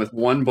gun with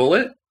one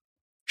bullet,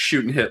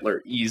 shooting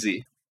Hitler,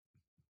 easy.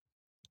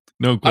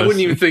 No I question.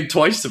 wouldn't even think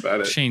twice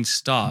about it. Shane,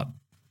 stop.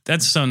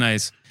 That's so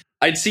nice.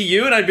 I'd see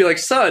you and I'd be like,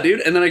 "Suh,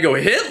 dude," and then I go,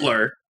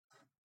 "Hitler?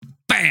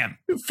 Bam.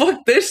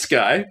 Fuck this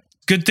guy."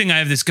 Good thing I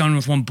have this gun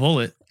with one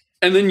bullet.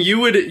 And then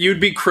you'd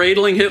be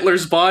cradling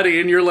Hitler's body,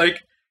 and you're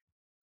like,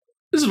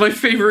 "This is my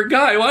favorite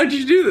guy. Why'd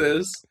you do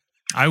this?"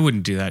 I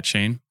wouldn't do that,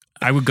 Shane.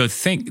 I would go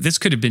think this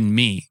could have been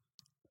me.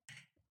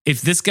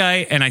 If this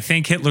guy, and I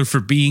thank Hitler for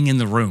being in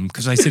the room,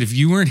 because I said, if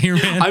you weren't here,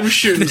 man, I'm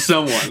shooting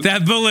someone.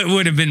 that bullet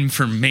would have been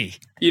for me.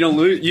 You don't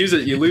use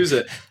it, you lose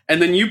it.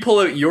 And then you pull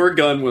out your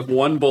gun with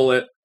one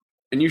bullet,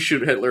 and you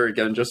shoot Hitler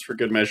again just for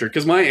good measure.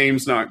 Because my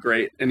aim's not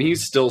great, and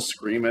he's still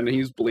screaming, and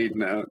he's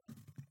bleeding out.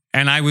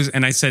 And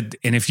I said,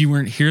 and if you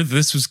weren't here,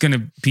 this was going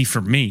to be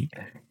for me.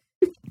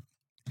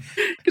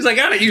 Because I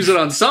gotta use it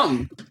on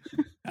something.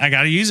 I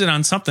got to use it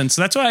on something.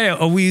 So that's why I'm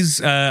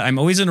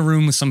always in a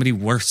room with somebody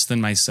worse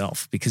than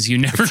myself, because you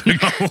never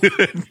know.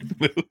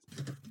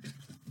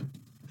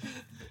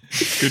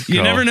 Good You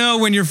call. never know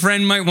when your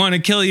friend might want to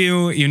kill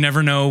you. You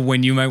never know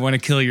when you might want to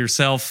kill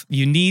yourself.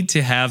 You need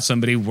to have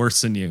somebody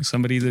worse than you,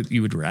 somebody that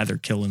you would rather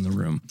kill in the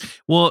room.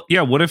 Well,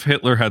 yeah. What if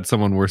Hitler had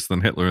someone worse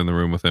than Hitler in the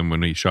room with him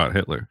when he shot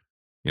Hitler?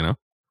 You know?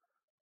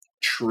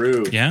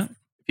 True. Yeah.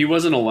 If he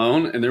wasn't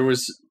alone, and there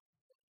was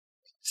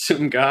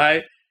some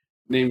guy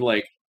named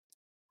like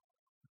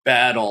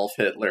Badolf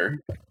Hitler.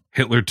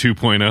 Hitler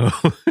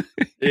 2.0.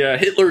 Yeah,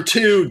 Hitler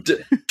 2,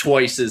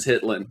 twice as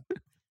Hitler.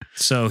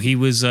 So he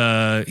was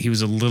a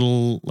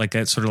little like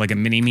a sort of like a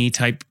mini me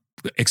type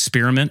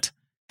experiment,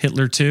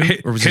 Hitler too,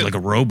 or was he like a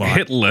robot?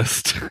 Hit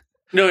list.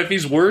 No, if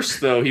he's worse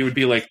though, he would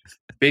be like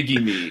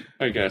Biggie Me,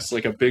 I guess,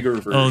 like a bigger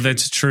version. Oh,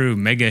 that's true.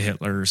 Mega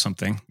Hitler or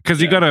something. Because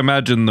you Yeah. got to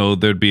imagine though,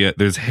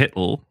 there's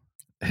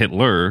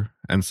Hitler,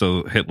 and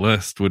so hit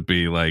list would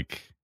be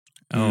like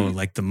Oh,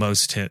 like the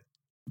most hit.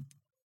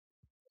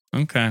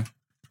 Okay.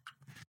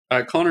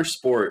 Connor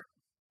Sport.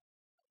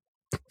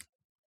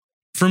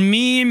 For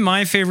me,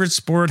 my favorite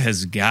sport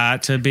has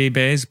got to be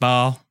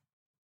baseball.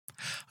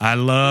 I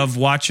love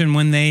watching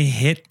when they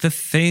hit the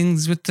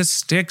things with the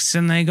sticks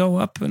and they go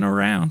up and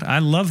around. I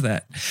love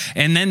that.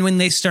 And then when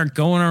they start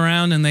going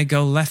around and they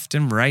go left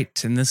and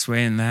right and this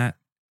way and that.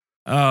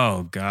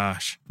 Oh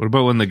gosh. What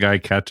about when the guy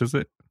catches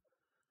it?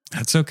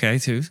 That's okay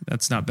too.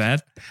 That's not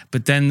bad.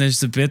 But then there's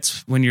the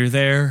bits when you're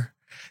there.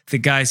 The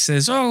guy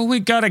says, "Oh, we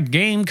got a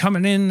game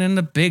coming in, and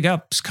the big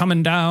ups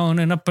coming down,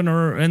 and up and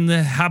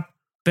the up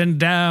and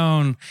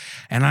down,"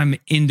 and I'm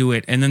into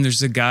it. And then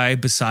there's a guy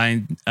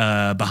behind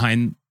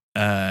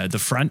the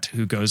front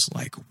who goes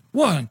like,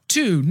 1,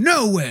 2,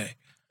 no way.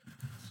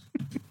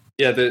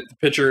 Yeah, the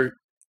pitcher.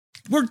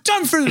 We're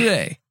done for the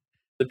day.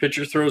 The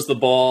pitcher throws the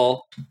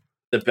ball.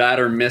 The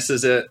batter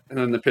misses it, and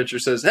then the pitcher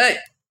says, "Hey,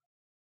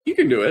 you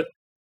can do it."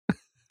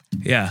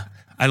 Yeah.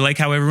 I like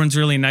how everyone's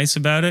really nice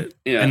about it.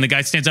 Yeah. And the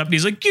guy stands up and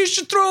he's like, "You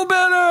should throw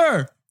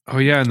better." Oh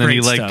yeah, and then Great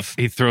he stuff.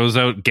 he throws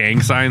out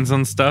gang signs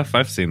and stuff.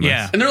 I've seen this.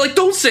 Yeah. And they're like,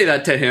 "Don't say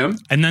that to him."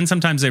 And then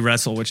sometimes they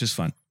wrestle, which is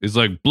fun. He's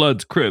like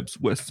Bloods, Crips,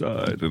 West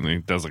Side, and he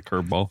does a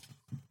curveball.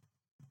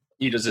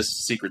 He does this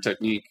secret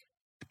technique.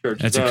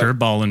 Charges That's a up.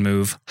 curveball and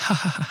move.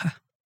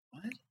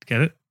 What?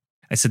 Get it?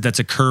 I said that's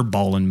a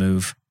curveball and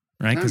move,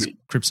 right? Because Nice.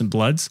 Crips and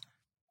Bloods.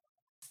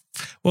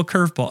 Well,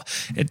 curveball.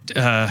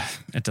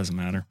 It doesn't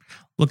matter.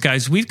 Look,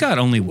 guys, we've got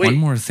only Wait, one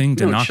more thing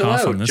to knock chill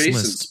off out, on this Jason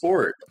list.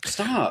 Sport.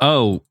 Stop.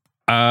 Oh,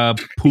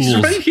 He's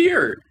pools. right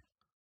here.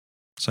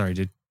 Sorry,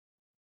 dude.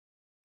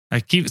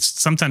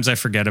 Sometimes I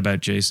forget about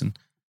Jason.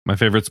 My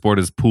favorite sport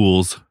is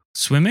pools.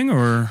 Swimming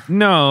or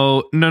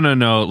No.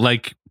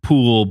 Like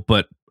pool,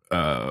 but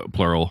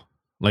plural.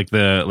 Like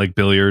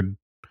billiard.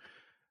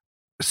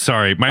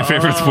 Sorry, my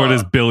favorite sport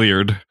is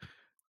billiard.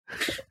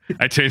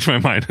 I changed my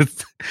mind.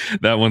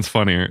 That one's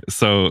funnier.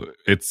 So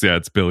it's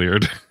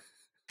billiard.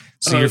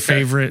 so your Okay.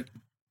 favorite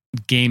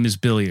game is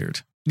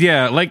billiard.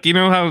 Yeah, like you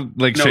know how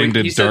like No, Shane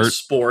he did said dart.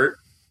 sport.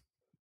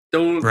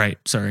 Don't Right.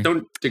 Sorry.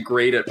 don't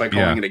degrade it by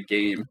calling Yeah. it a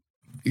game.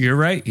 You're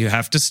right. You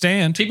have to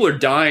stand. People are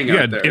dying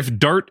Yeah, out there. if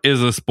dart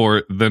is a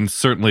sport, then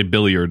certainly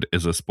billiard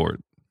is a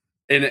sport.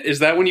 And is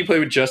that when you play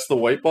with just the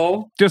white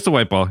ball? Just a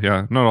white ball,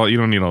 yeah. Not all. You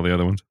don't need all the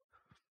other ones.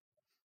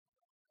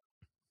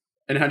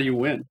 And how do you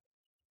win?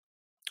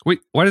 Wait,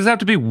 why does it have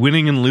to be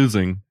winning and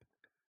losing?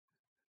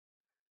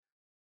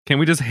 Can't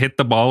we just hit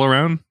the ball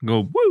around? And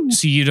go woo.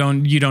 So you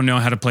don't know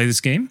how to play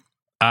this game?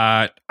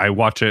 I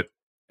watch it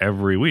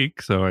every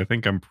week, so I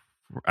think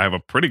I have a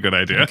pretty good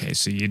idea. Okay,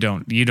 so you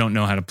don't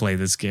know how to play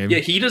this game. Yeah,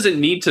 he doesn't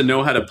need to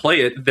know how to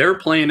play it. They're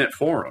playing it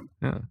for him.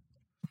 Yeah.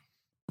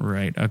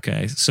 Right.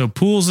 Okay. So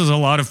pools is a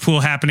lot of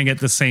pool happening at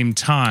the same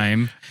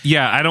time.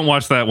 Yeah, I don't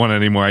watch that one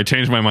anymore. I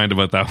changed my mind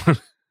about that one.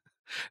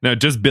 No,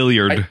 just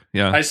billiard.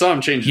 Yeah. I saw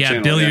him change the Yeah,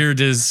 channel. billiard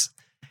is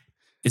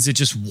it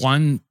just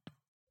one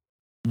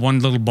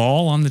little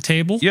ball on the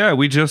table? Yeah,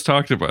 we just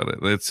talked about it.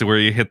 It's where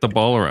you hit the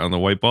ball around, the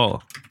white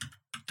ball.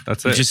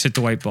 That's You it. just hit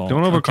the white ball.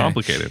 Don't Okay.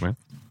 overcomplicate it, man.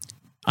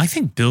 I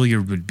think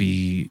billiard would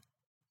be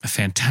a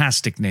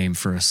fantastic name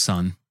for a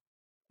son.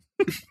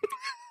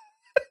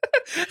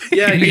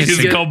 Yeah, you you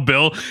just get, call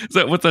Bill. Is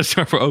that what's that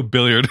short for? Oh,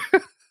 billiard.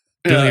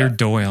 Billiard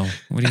Doyle.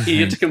 What do you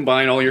you get to think?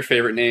 combine all your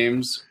favorite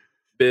names.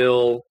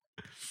 Bill,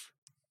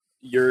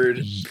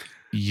 Yerd.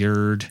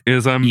 Yerd.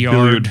 Is I'm Yard.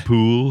 billiard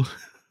pool.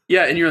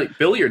 Yeah, and you're like,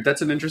 Billiard,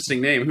 that's an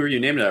interesting name. Who are you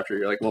named after?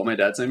 You're like, well, my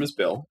dad's name is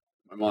Bill.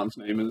 My mom's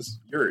name is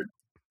Yerd.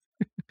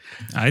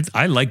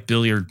 I like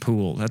billiard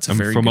pool. That's a I'm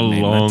very from good a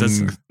name. long That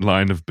doesn't-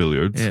 line of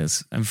billiards.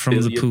 Yes, I'm from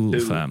the Billiard Pool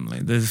pool. family,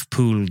 the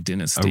Pool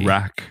dynasty.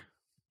 Iraq.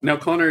 Now,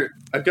 Connor,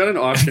 I've got an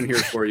option here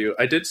for you.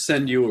 I did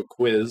send you a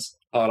quiz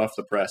hot off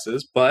the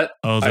presses, but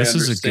Oh, I this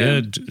is a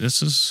understand good.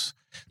 This is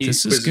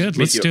quizzes good. make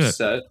Let's you do it.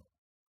 upset.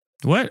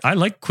 What I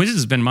like quizzes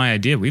has been my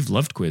idea. We've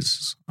loved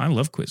quizzes. I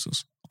love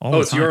quizzes. All Oh,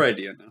 the it's time. your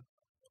idea now.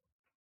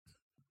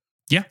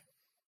 Yeah.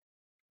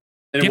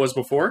 And Yep. it was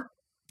before?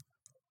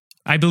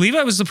 I believe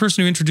I was the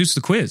person who introduced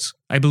the quiz.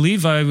 I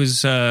believe I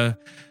was. Here's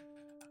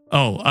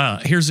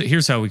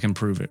how we can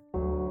prove it.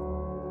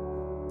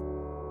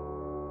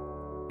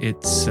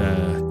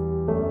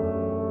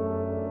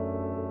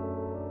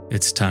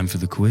 It's time for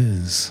the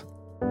quiz.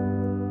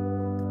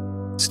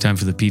 It's time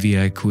for the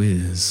PVI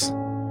quiz.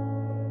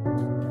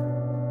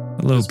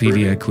 Hello, That's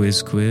pretty PVI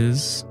good.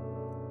 quiz.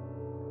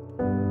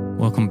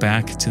 Welcome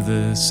back to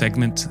the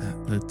segment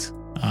that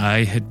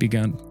I had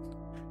begun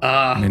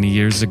Ah, many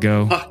years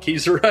ago. fuck,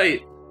 he's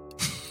right.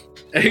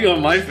 Egg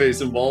on my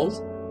face and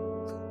balls.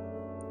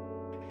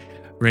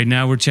 Right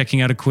now, we're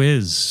checking out a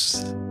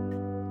quiz.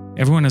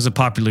 Everyone has a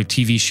popular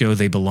TV show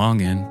they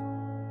belong in.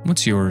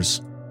 What's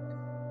yours?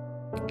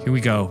 Here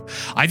we go.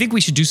 I think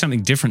we should do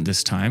something different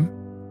this time.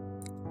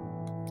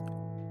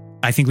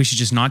 I think we should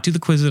just not do the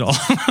quiz at all.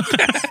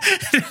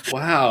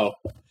 Wow.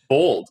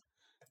 Bold.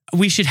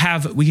 we should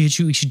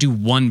do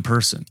one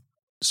person.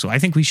 So I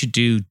think we should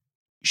do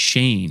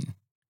Shane,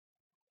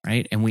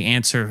 right? And we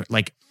answer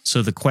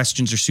so the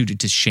questions are suited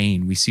to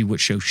Shane. We see what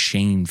show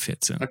Shane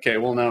fits in. Okay,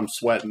 well, now I'm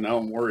sweating. Now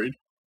I'm worried.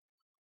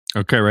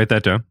 Okay, write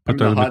that down. I'm Put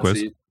that in in the the hot quiz.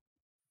 seat.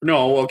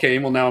 No, okay,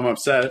 well, now I'm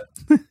upset.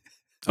 Now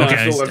I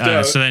Okay, feel left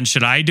out. so then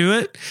should I do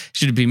it?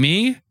 Should it be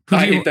me? Who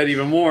I do you- hate that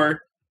even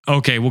more.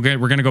 Okay, we're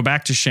gonna go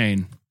back to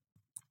Shane.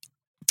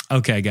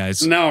 Okay,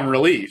 guys, Now I'm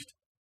relieved.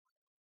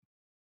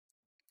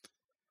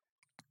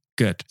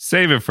 good.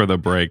 Save it for the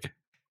break.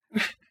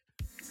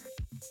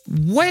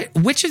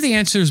 Which of the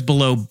answers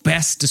below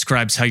best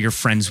describes how your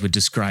friends would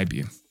describe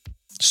you?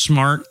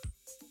 Smart,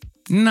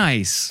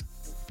 nice,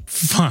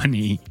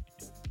 funny,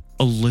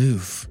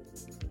 aloof,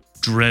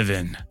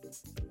 driven,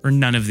 or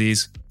none of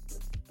these?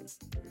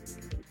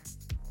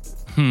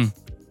 Yeah,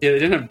 they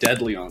didn't have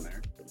deadly on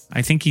there.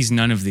 I think he's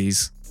none of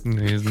these.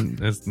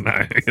 It's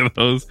not any of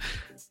those.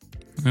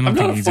 I'm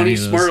not a funny,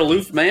 smart,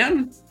 aloof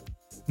man.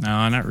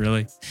 No, not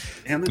really.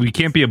 Damn it. We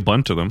can't be a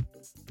bunch of them.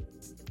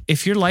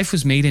 If your life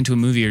was made into a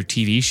movie or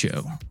TV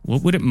show,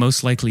 what would it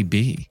most likely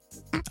be?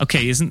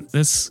 Okay, isn't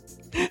this...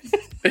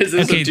 Is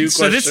this Okay, a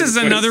so this is quiz?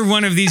 another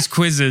one of these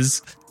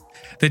quizzes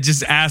that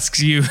just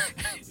asks you,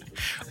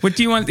 what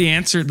do you want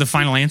the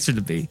final answer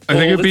to be? I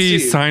think it'd let's be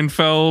see.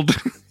 Seinfeld.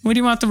 What do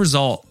you want the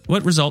result?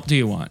 What result do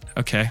you want?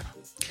 Okay.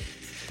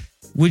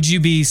 Would you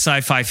be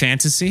sci-fi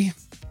fantasy,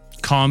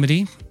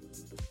 comedy,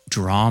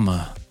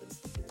 drama,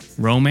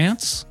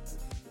 romance,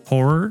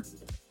 horror,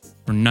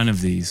 or none of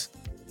these?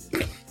 I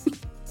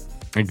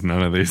think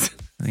none of these.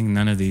 I think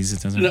none of these.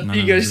 It doesn't. No, none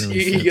you of it guys,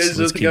 really you fits. guys Let's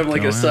don't think keep I'm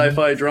like a going.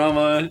 sci-fi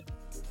drama.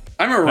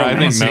 I'm a I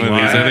romance. think none of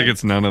these. guy. I think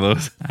it's none of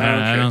those.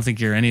 I don't think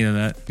you're any of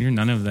that. You're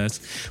none of that.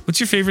 What's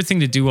your favorite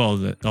thing to do all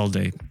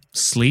day?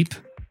 Sleep,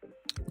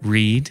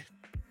 read,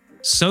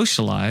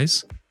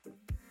 socialize,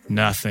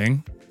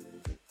 nothing,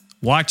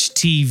 watch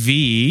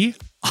TV.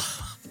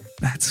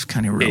 That's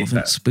kind of relevant.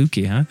 that.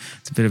 Spooky, huh?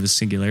 It's a bit of a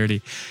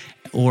singularity.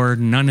 Or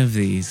none of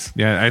these.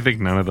 Yeah, I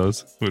think none of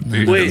those would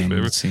be None Wait. of his them,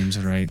 favorite. it seems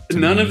right. to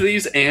None me. of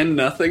these and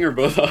nothing are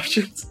both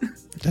options.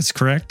 That's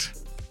correct.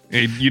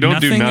 Hey, you don't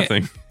do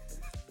Nothing- nothing.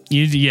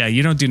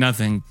 You don't do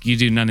nothing. You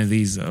do none of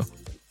these, though.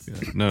 Yeah,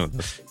 none of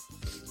those.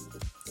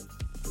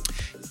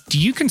 Do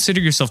you consider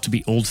yourself to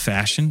be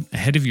old-fashioned,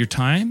 ahead of your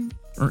time,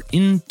 or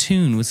in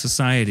tune with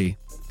society?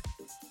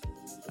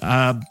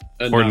 Or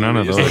none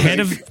of these.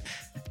 those.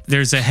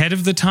 There's ahead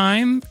of the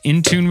time,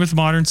 in tune with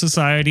modern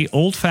society,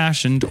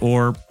 old-fashioned,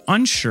 or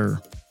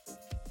unsure.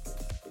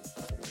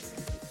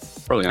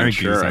 Probably I think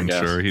he's unsure, I guess.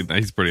 unsure.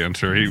 He's pretty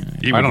unsure.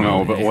 He I don't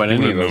know, but what he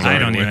any of wouldn't those know I are.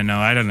 don't anyway. even know.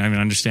 I don't even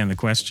understand the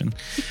question.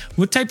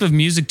 What type of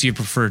music do you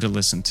prefer to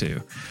listen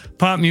to?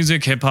 Pop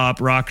music, hip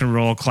hop, rock and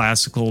roll,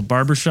 classical,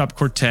 barbershop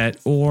quartet,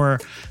 or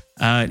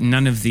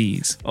none of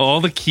these? All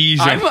the key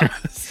I'm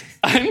genres.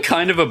 I'm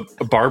kind of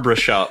a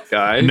barbershop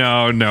guy.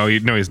 No,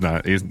 he's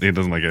not. He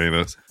doesn't like any of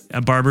those.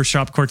 A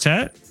barbershop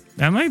quartet?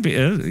 That might be.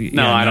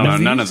 No, I don't know.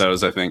 None of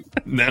those, I think.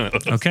 None of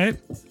those. Okay.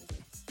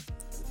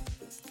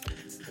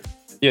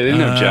 Yeah, they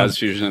didn't have jazz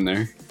fusion in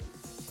there.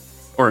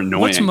 Or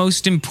annoying. What's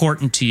most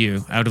important to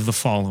you out of the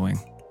following?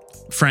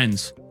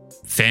 Friends,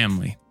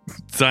 family.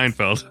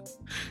 Seinfeld.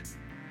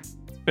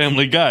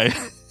 Family Guy.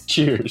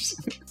 Cheers.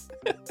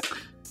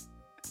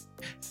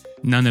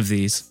 None of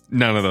these.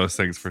 None of those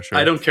things for sure.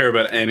 I don't care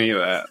about any of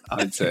that,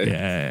 I'd say.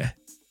 Yeah.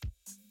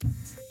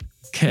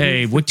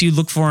 Okay. What do you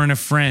look for in a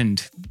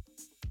friend?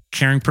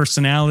 Caring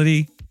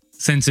personality,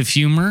 sense of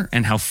humor,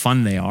 and how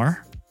fun they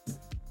are.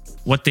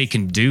 What they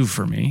can do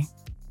for me.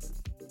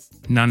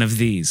 None of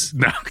these.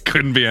 No,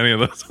 couldn't be any of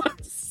those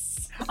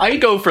ones. I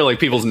go for like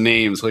people's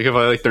names, like if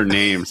I like their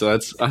names. So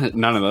that's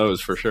none of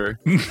those for sure.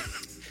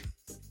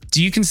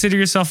 Do you consider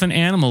yourself an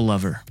animal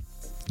lover?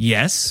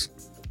 Yes.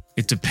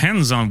 It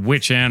depends on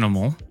which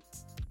animal.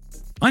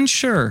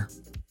 Unsure.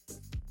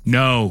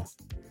 No.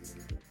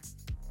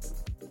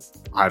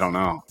 I don't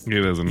know.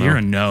 He doesn't know. You're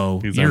a no.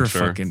 He's You're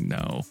unsure. a fucking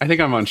no. I think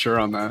I'm unsure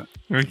on that.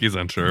 I think he's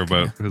unsure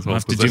about his We'll whole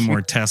have to position. do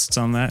more tests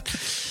on that.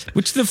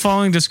 Which of the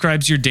following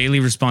describes your daily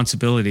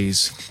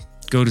responsibilities?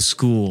 Go to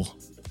school.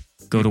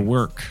 Go to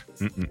work.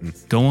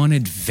 Go on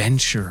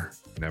adventure.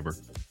 Never.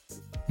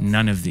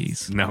 None of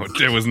these. No,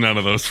 it was none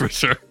of those for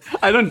sure.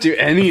 I don't do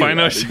any If of I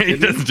know that. Shane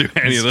doesn't do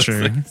any of It's those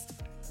true. things.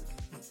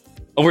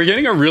 Oh, we're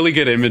getting a really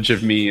good image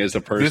of me as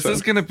a person. This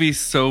is going to be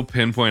so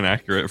pinpoint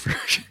accurate for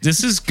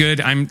This is good.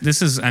 I'm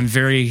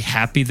very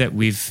happy that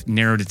we've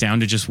narrowed it down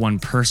to just one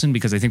person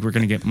because I think we're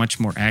going to get much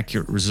more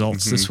accurate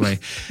results this way.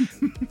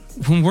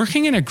 When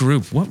working in a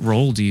group, what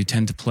role do you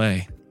tend to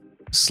play?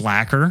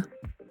 Slacker,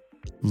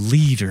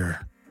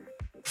 leader,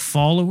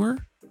 follower,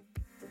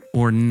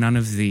 or none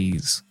of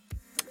these?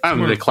 I'm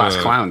more the of class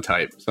a- clown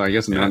type, so I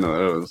guess none of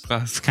those.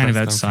 It's kind of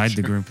outside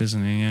the group,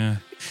 isn't it? Yeah.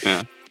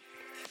 Yeah.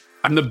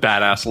 I'm the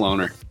badass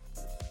loner.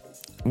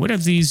 What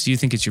of these do you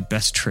think is your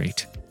best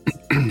trait?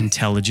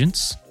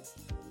 Intelligence,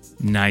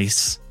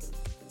 nice,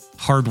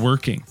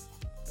 hardworking,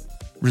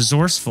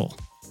 resourceful,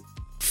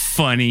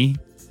 funny,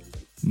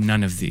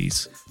 none of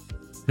these.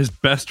 His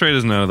best trait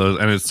is none of those,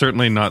 and it's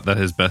certainly not that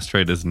his best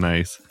trait is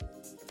nice.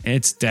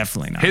 It's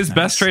definitely not. His nice.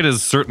 best trait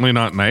is certainly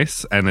not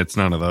nice, and it's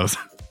none of those.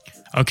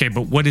 Okay,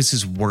 but what is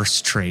his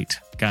worst trait,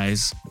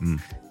 guys? Hmm.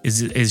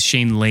 Is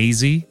Shane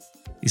lazy?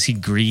 Is he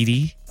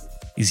greedy?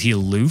 Is he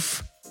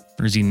aloof?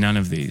 Or is he none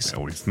of these?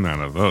 Oh, he's none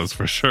of those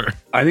for sure.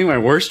 I think my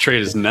worst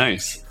trait is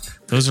nice.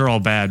 Those are all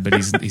bad, but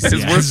he's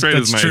His worst trait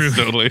is that's nice,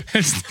 totally.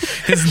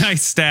 His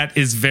nice stat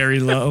is very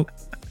low.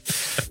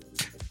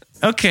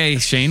 Okay,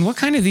 Shane, what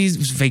kind of these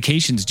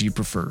vacations do you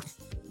prefer?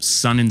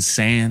 Sun and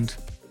sand,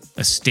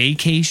 a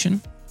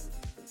staycation,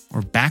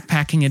 or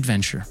backpacking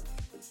adventure?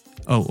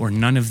 Oh, or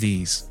none of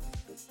these.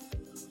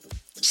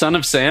 Son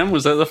of Sam,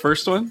 was that the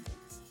first one?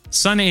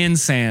 Sun and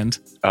Sand.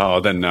 Oh,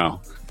 then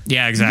no.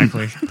 Yeah,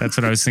 exactly. That's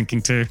what I was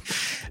thinking too.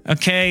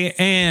 Okay,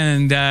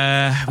 and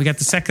we got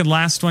the second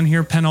last one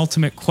here.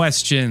 Penultimate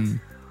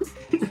question.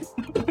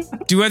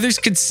 Do others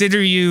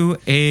consider you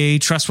a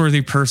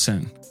trustworthy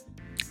person?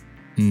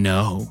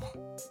 No.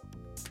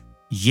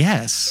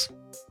 Yes.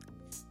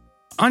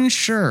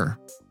 Unsure.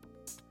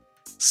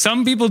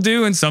 Some people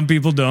do and some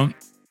people don't.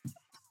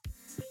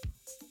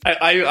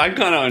 I'm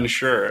kind of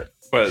unsure,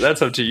 but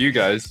that's up to you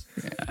guys,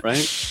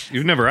 right?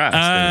 You've never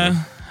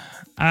asked.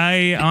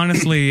 I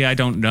honestly, I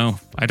don't know.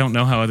 I don't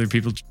know how other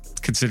people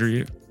consider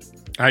you.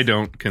 I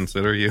don't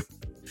consider you.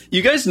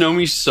 You guys know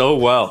me so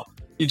well.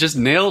 You just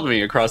nailed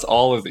me across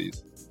all of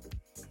these.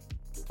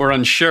 We're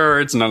unsure.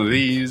 It's none of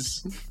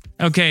these.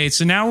 Okay,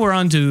 so now we're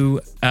on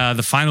to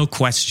the final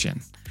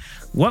question.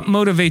 What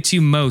motivates you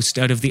most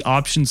out of the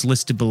options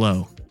listed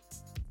below?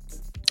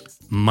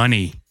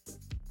 Money,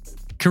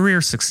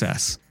 career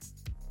success,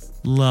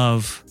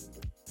 love.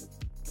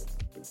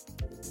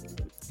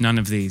 None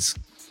of these.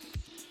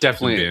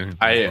 Definitely.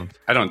 Okay.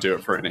 I don't do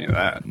it for any of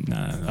that.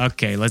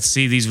 Okay, let's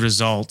see these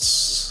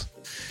results.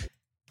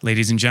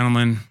 Ladies and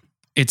gentlemen,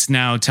 it's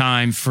now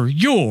time for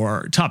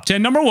your top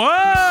 10 number one.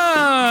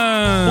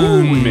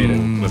 Ooh, we made it.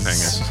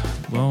 Cliffhanger.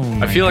 Whoa,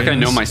 I feel like I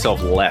know goodness.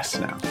 myself less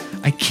now.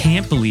 I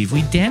can't believe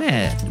we did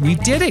it. We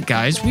did it,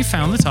 guys. We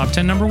found the top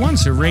 10 number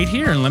ones. So right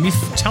here, and let me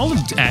tell them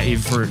at you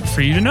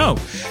for you to know.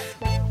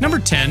 Number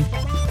 10,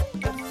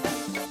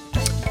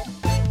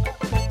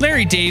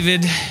 Larry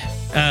David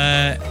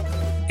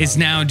is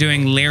now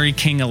doing Larry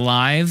King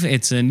Alive.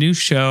 It's a new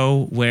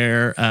show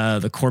where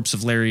the corpse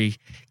of Larry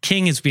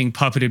King is being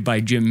puppeted by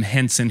Jim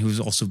Henson, who's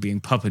also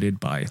being puppeted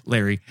by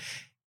Larry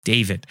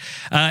David.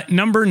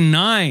 Number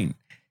 9.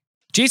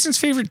 Jason's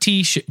favorite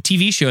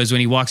TV show is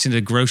when he walks into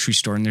the grocery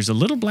store and there's a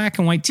little black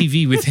and white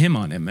TV with him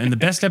on him. And the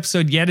best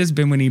episode yet has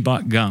been when he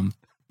bought gum.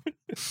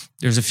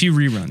 There's a few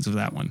reruns of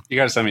that one. You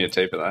got to send me a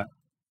tape of that.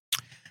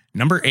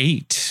 Number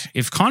 8.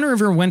 If Connor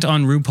ever went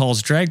on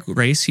RuPaul's Drag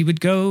Race, he would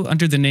go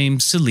under the name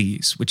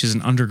Celise, which is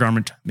an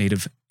undergarment made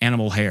of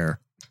animal hair,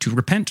 to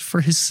repent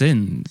for his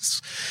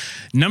sins.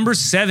 Number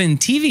 7.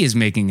 TV is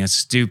making us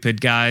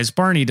stupid, guys.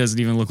 Barney doesn't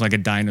even look like a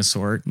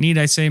dinosaur. Need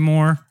I say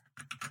more?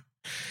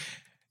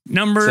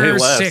 Number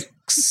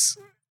 6,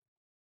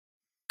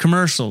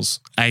 commercials.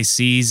 I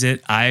sees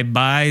it, I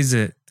buys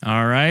it.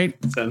 All right.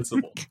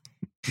 Sensible.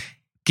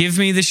 Give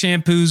me the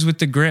shampoos with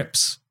the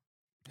grips.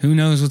 Who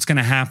knows what's going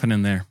to happen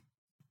in there?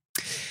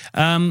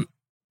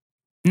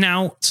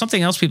 Now,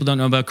 something else people don't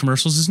know about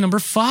commercials is number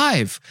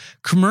 5.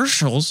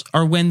 Commercials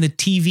are when the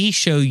TV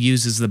show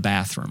uses the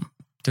bathroom.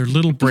 They're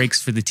little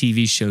breaks for the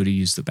TV show to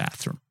use the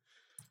bathroom.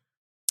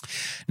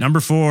 Number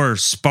 4,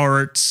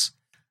 sports.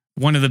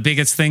 One of the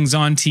biggest things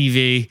on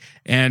TV,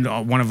 and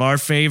one of our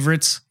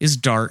favorites is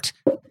Dart.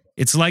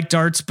 It's like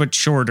darts, but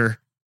shorter.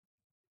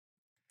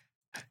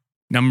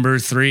 Number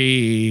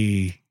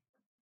 3.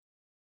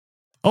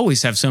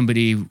 Always have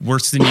somebody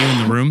worse than you in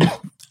the room.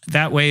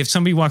 That way, if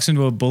somebody walks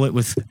into a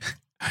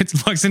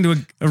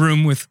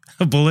room with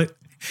a bullet,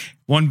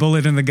 one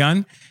bullet in the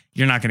gun,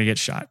 you're not going to get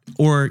shot,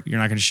 or you're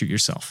not going to shoot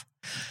yourself.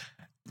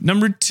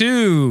 Number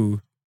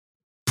 2,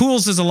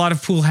 pools. There's a lot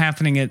of pool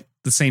happening at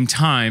the same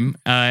time,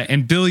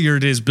 and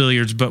billiard is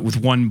billiards, but with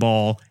one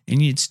ball,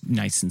 and it's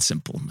nice and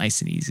simple,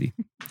 nice and easy.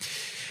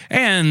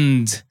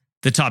 And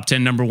the top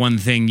 10 number 1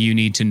 thing you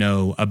need to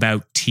know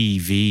about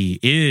TV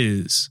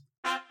is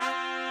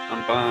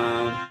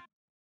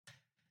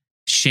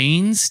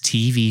Shane's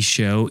TV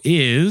show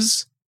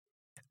is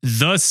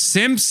The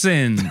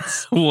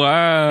Simpsons.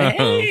 Wow.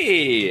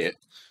 Hey,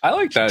 I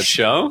like that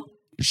show.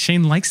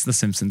 Shane likes The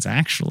Simpsons,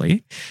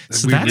 actually.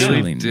 So We that's really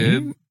really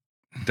did neat.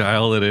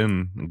 dial it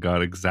in and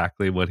got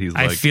exactly what he's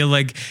like. I feel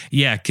like,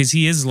 yeah, because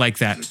he is like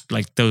that,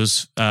 like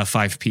those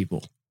 5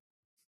 people.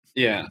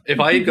 Yeah. If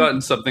I had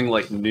gotten something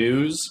like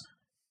news,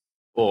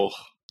 Well,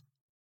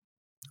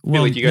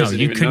 like you guys no, didn't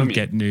you even know couldn't me.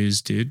 get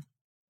news, dude.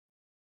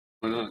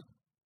 why not?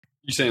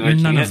 You saying You're I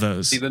none can't of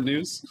those. see the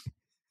news?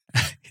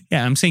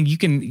 Yeah, I'm saying you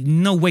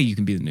can. No way you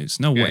can be the news.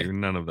 No Yeah, way. you're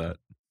none of that.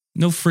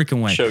 No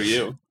freaking way. Show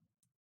you.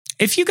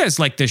 If you guys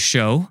like this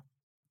show,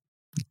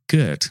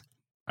 good.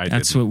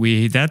 That's what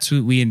we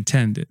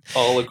intended.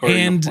 All according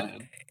And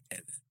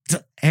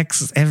to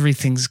plan.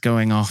 Everything's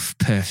going off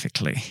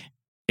perfectly.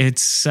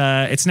 It's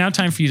now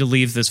time for you to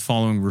leave this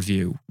following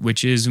review,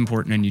 which is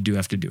important, and you do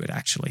have to do it.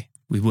 Actually,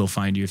 we will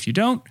find you if you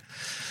don't.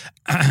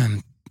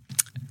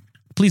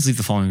 Please leave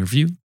the following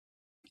review.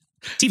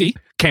 TV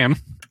Can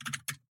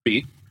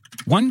B.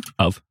 one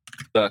of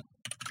The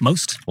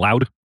most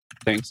loud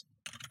things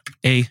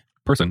a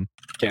person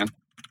can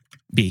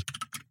B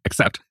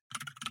accept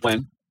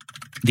when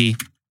the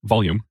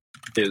volume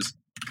is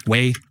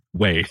way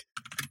way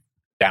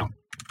down.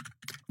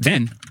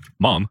 then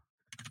mom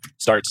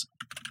Starts.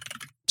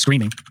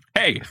 screaming.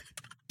 Hey,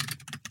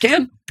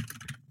 Can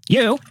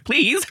You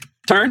please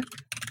turn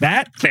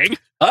that thing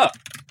up.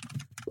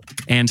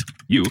 and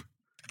you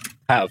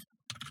Have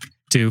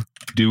to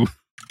do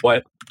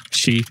what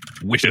she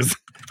wishes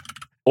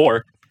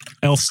or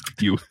else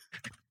you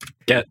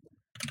Get.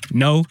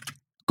 No.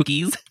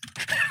 Cookies.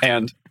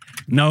 And.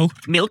 No.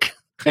 Milk.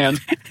 And.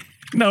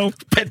 No.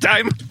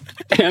 Bedtime.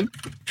 And.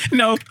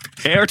 No.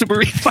 Air to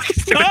breathe.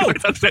 No.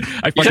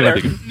 I fucking love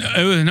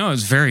it. No,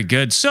 it's very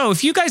good. So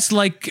if you guys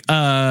like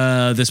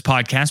this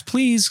podcast,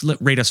 please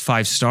rate us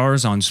 5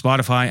 stars on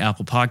Spotify,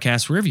 Apple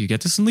Podcasts, wherever you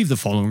get this, and leave the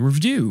following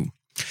review.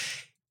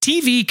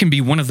 TV can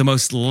be one of the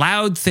most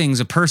loud things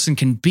a person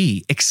can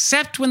be,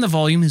 except when the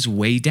volume is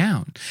way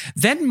down.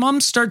 Then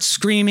mom starts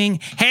screaming,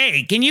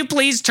 "Hey, can you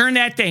please turn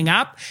that thing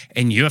up?"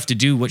 And you have to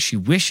do what she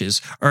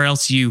wishes, or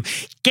else you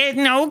get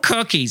no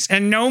cookies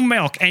and no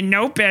milk and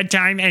no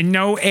bedtime and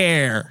no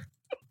air.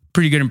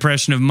 Pretty good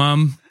impression of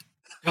mom.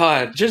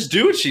 God, just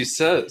do what she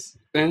says.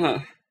 Yeah.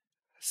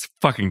 It's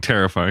fucking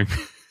terrifying.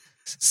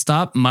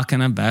 Stop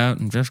mucking about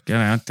and just get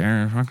out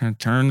there and fucking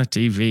turn the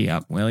TV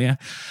up, will you?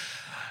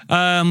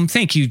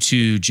 Thank you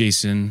to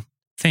Jason.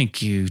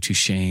 Thank you to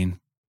Shane.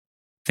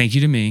 Thank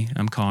you to me.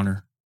 I'm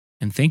Connor.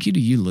 And thank you to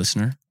you,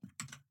 listener.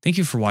 Thank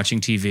you for watching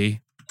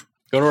TV.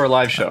 Go to our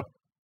live show.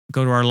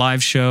 Go to our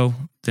live show.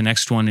 The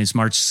next one is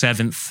March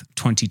 7th,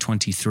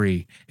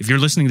 2023. If you're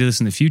listening to this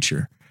in the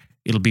future,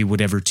 it'll be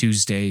whatever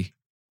Tuesday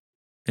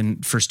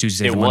and first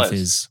Tuesday of the month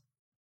is.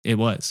 It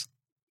was.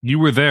 You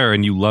were there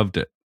and you loved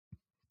it.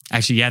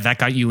 Actually, yeah, that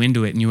got you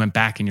into it, and you went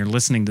back and you're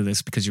listening to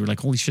this because you were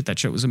like, holy shit, that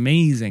show was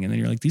amazing. And then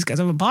you're like, these guys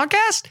have a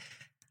podcast?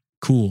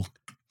 Cool.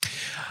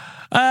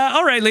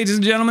 All right, ladies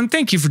and gentlemen,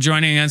 thank you for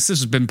joining us. This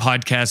has been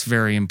Podcast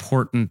Very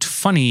Important,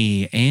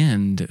 Funny,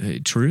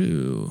 and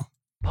True.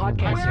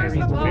 Podcast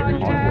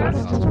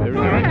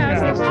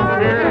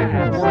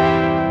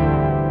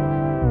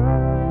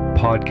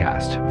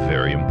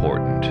Very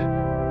Important.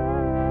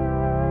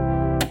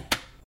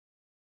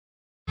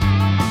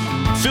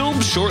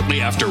 Filmed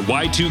shortly after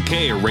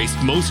Y2K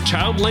erased most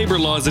child labor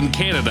laws in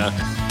Canada,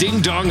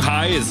 Ding Dong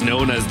High is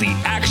known as the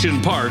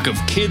action park of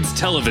kids'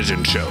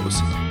 television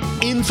shows.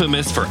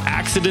 Infamous for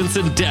accidents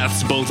and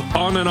deaths both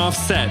on and off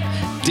set,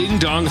 Ding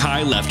Dong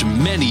High left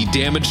many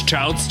damaged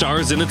child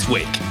stars in its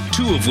wake,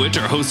 2 of which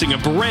are hosting a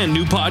brand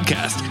new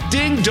podcast,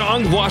 Ding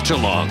Dong Watch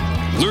Along.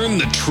 Learn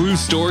the true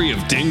story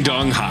of Ding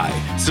Dong High.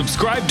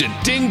 Subscribe to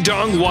Ding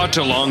Dong Watch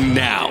Along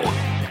now.